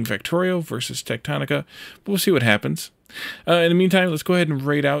playing Factorio versus Tectonica. But we'll see what happens. In the meantime, let's go ahead and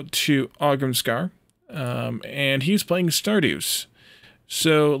raid out to Orgrimskar. And he's playing Stardew.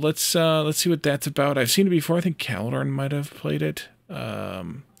 So let's see what that's about. I've seen it before. I think Caladorn might have played it.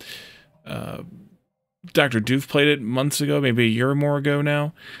 Dr. Doof played it months ago, maybe a year or more ago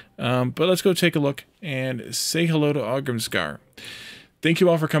now. But let's go take a look and say hello to Orgrimskar. Thank you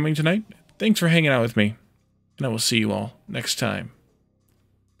all for coming tonight. Thanks for hanging out with me. And I will see you all next time.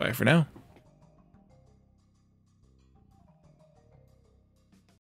 Bye for now.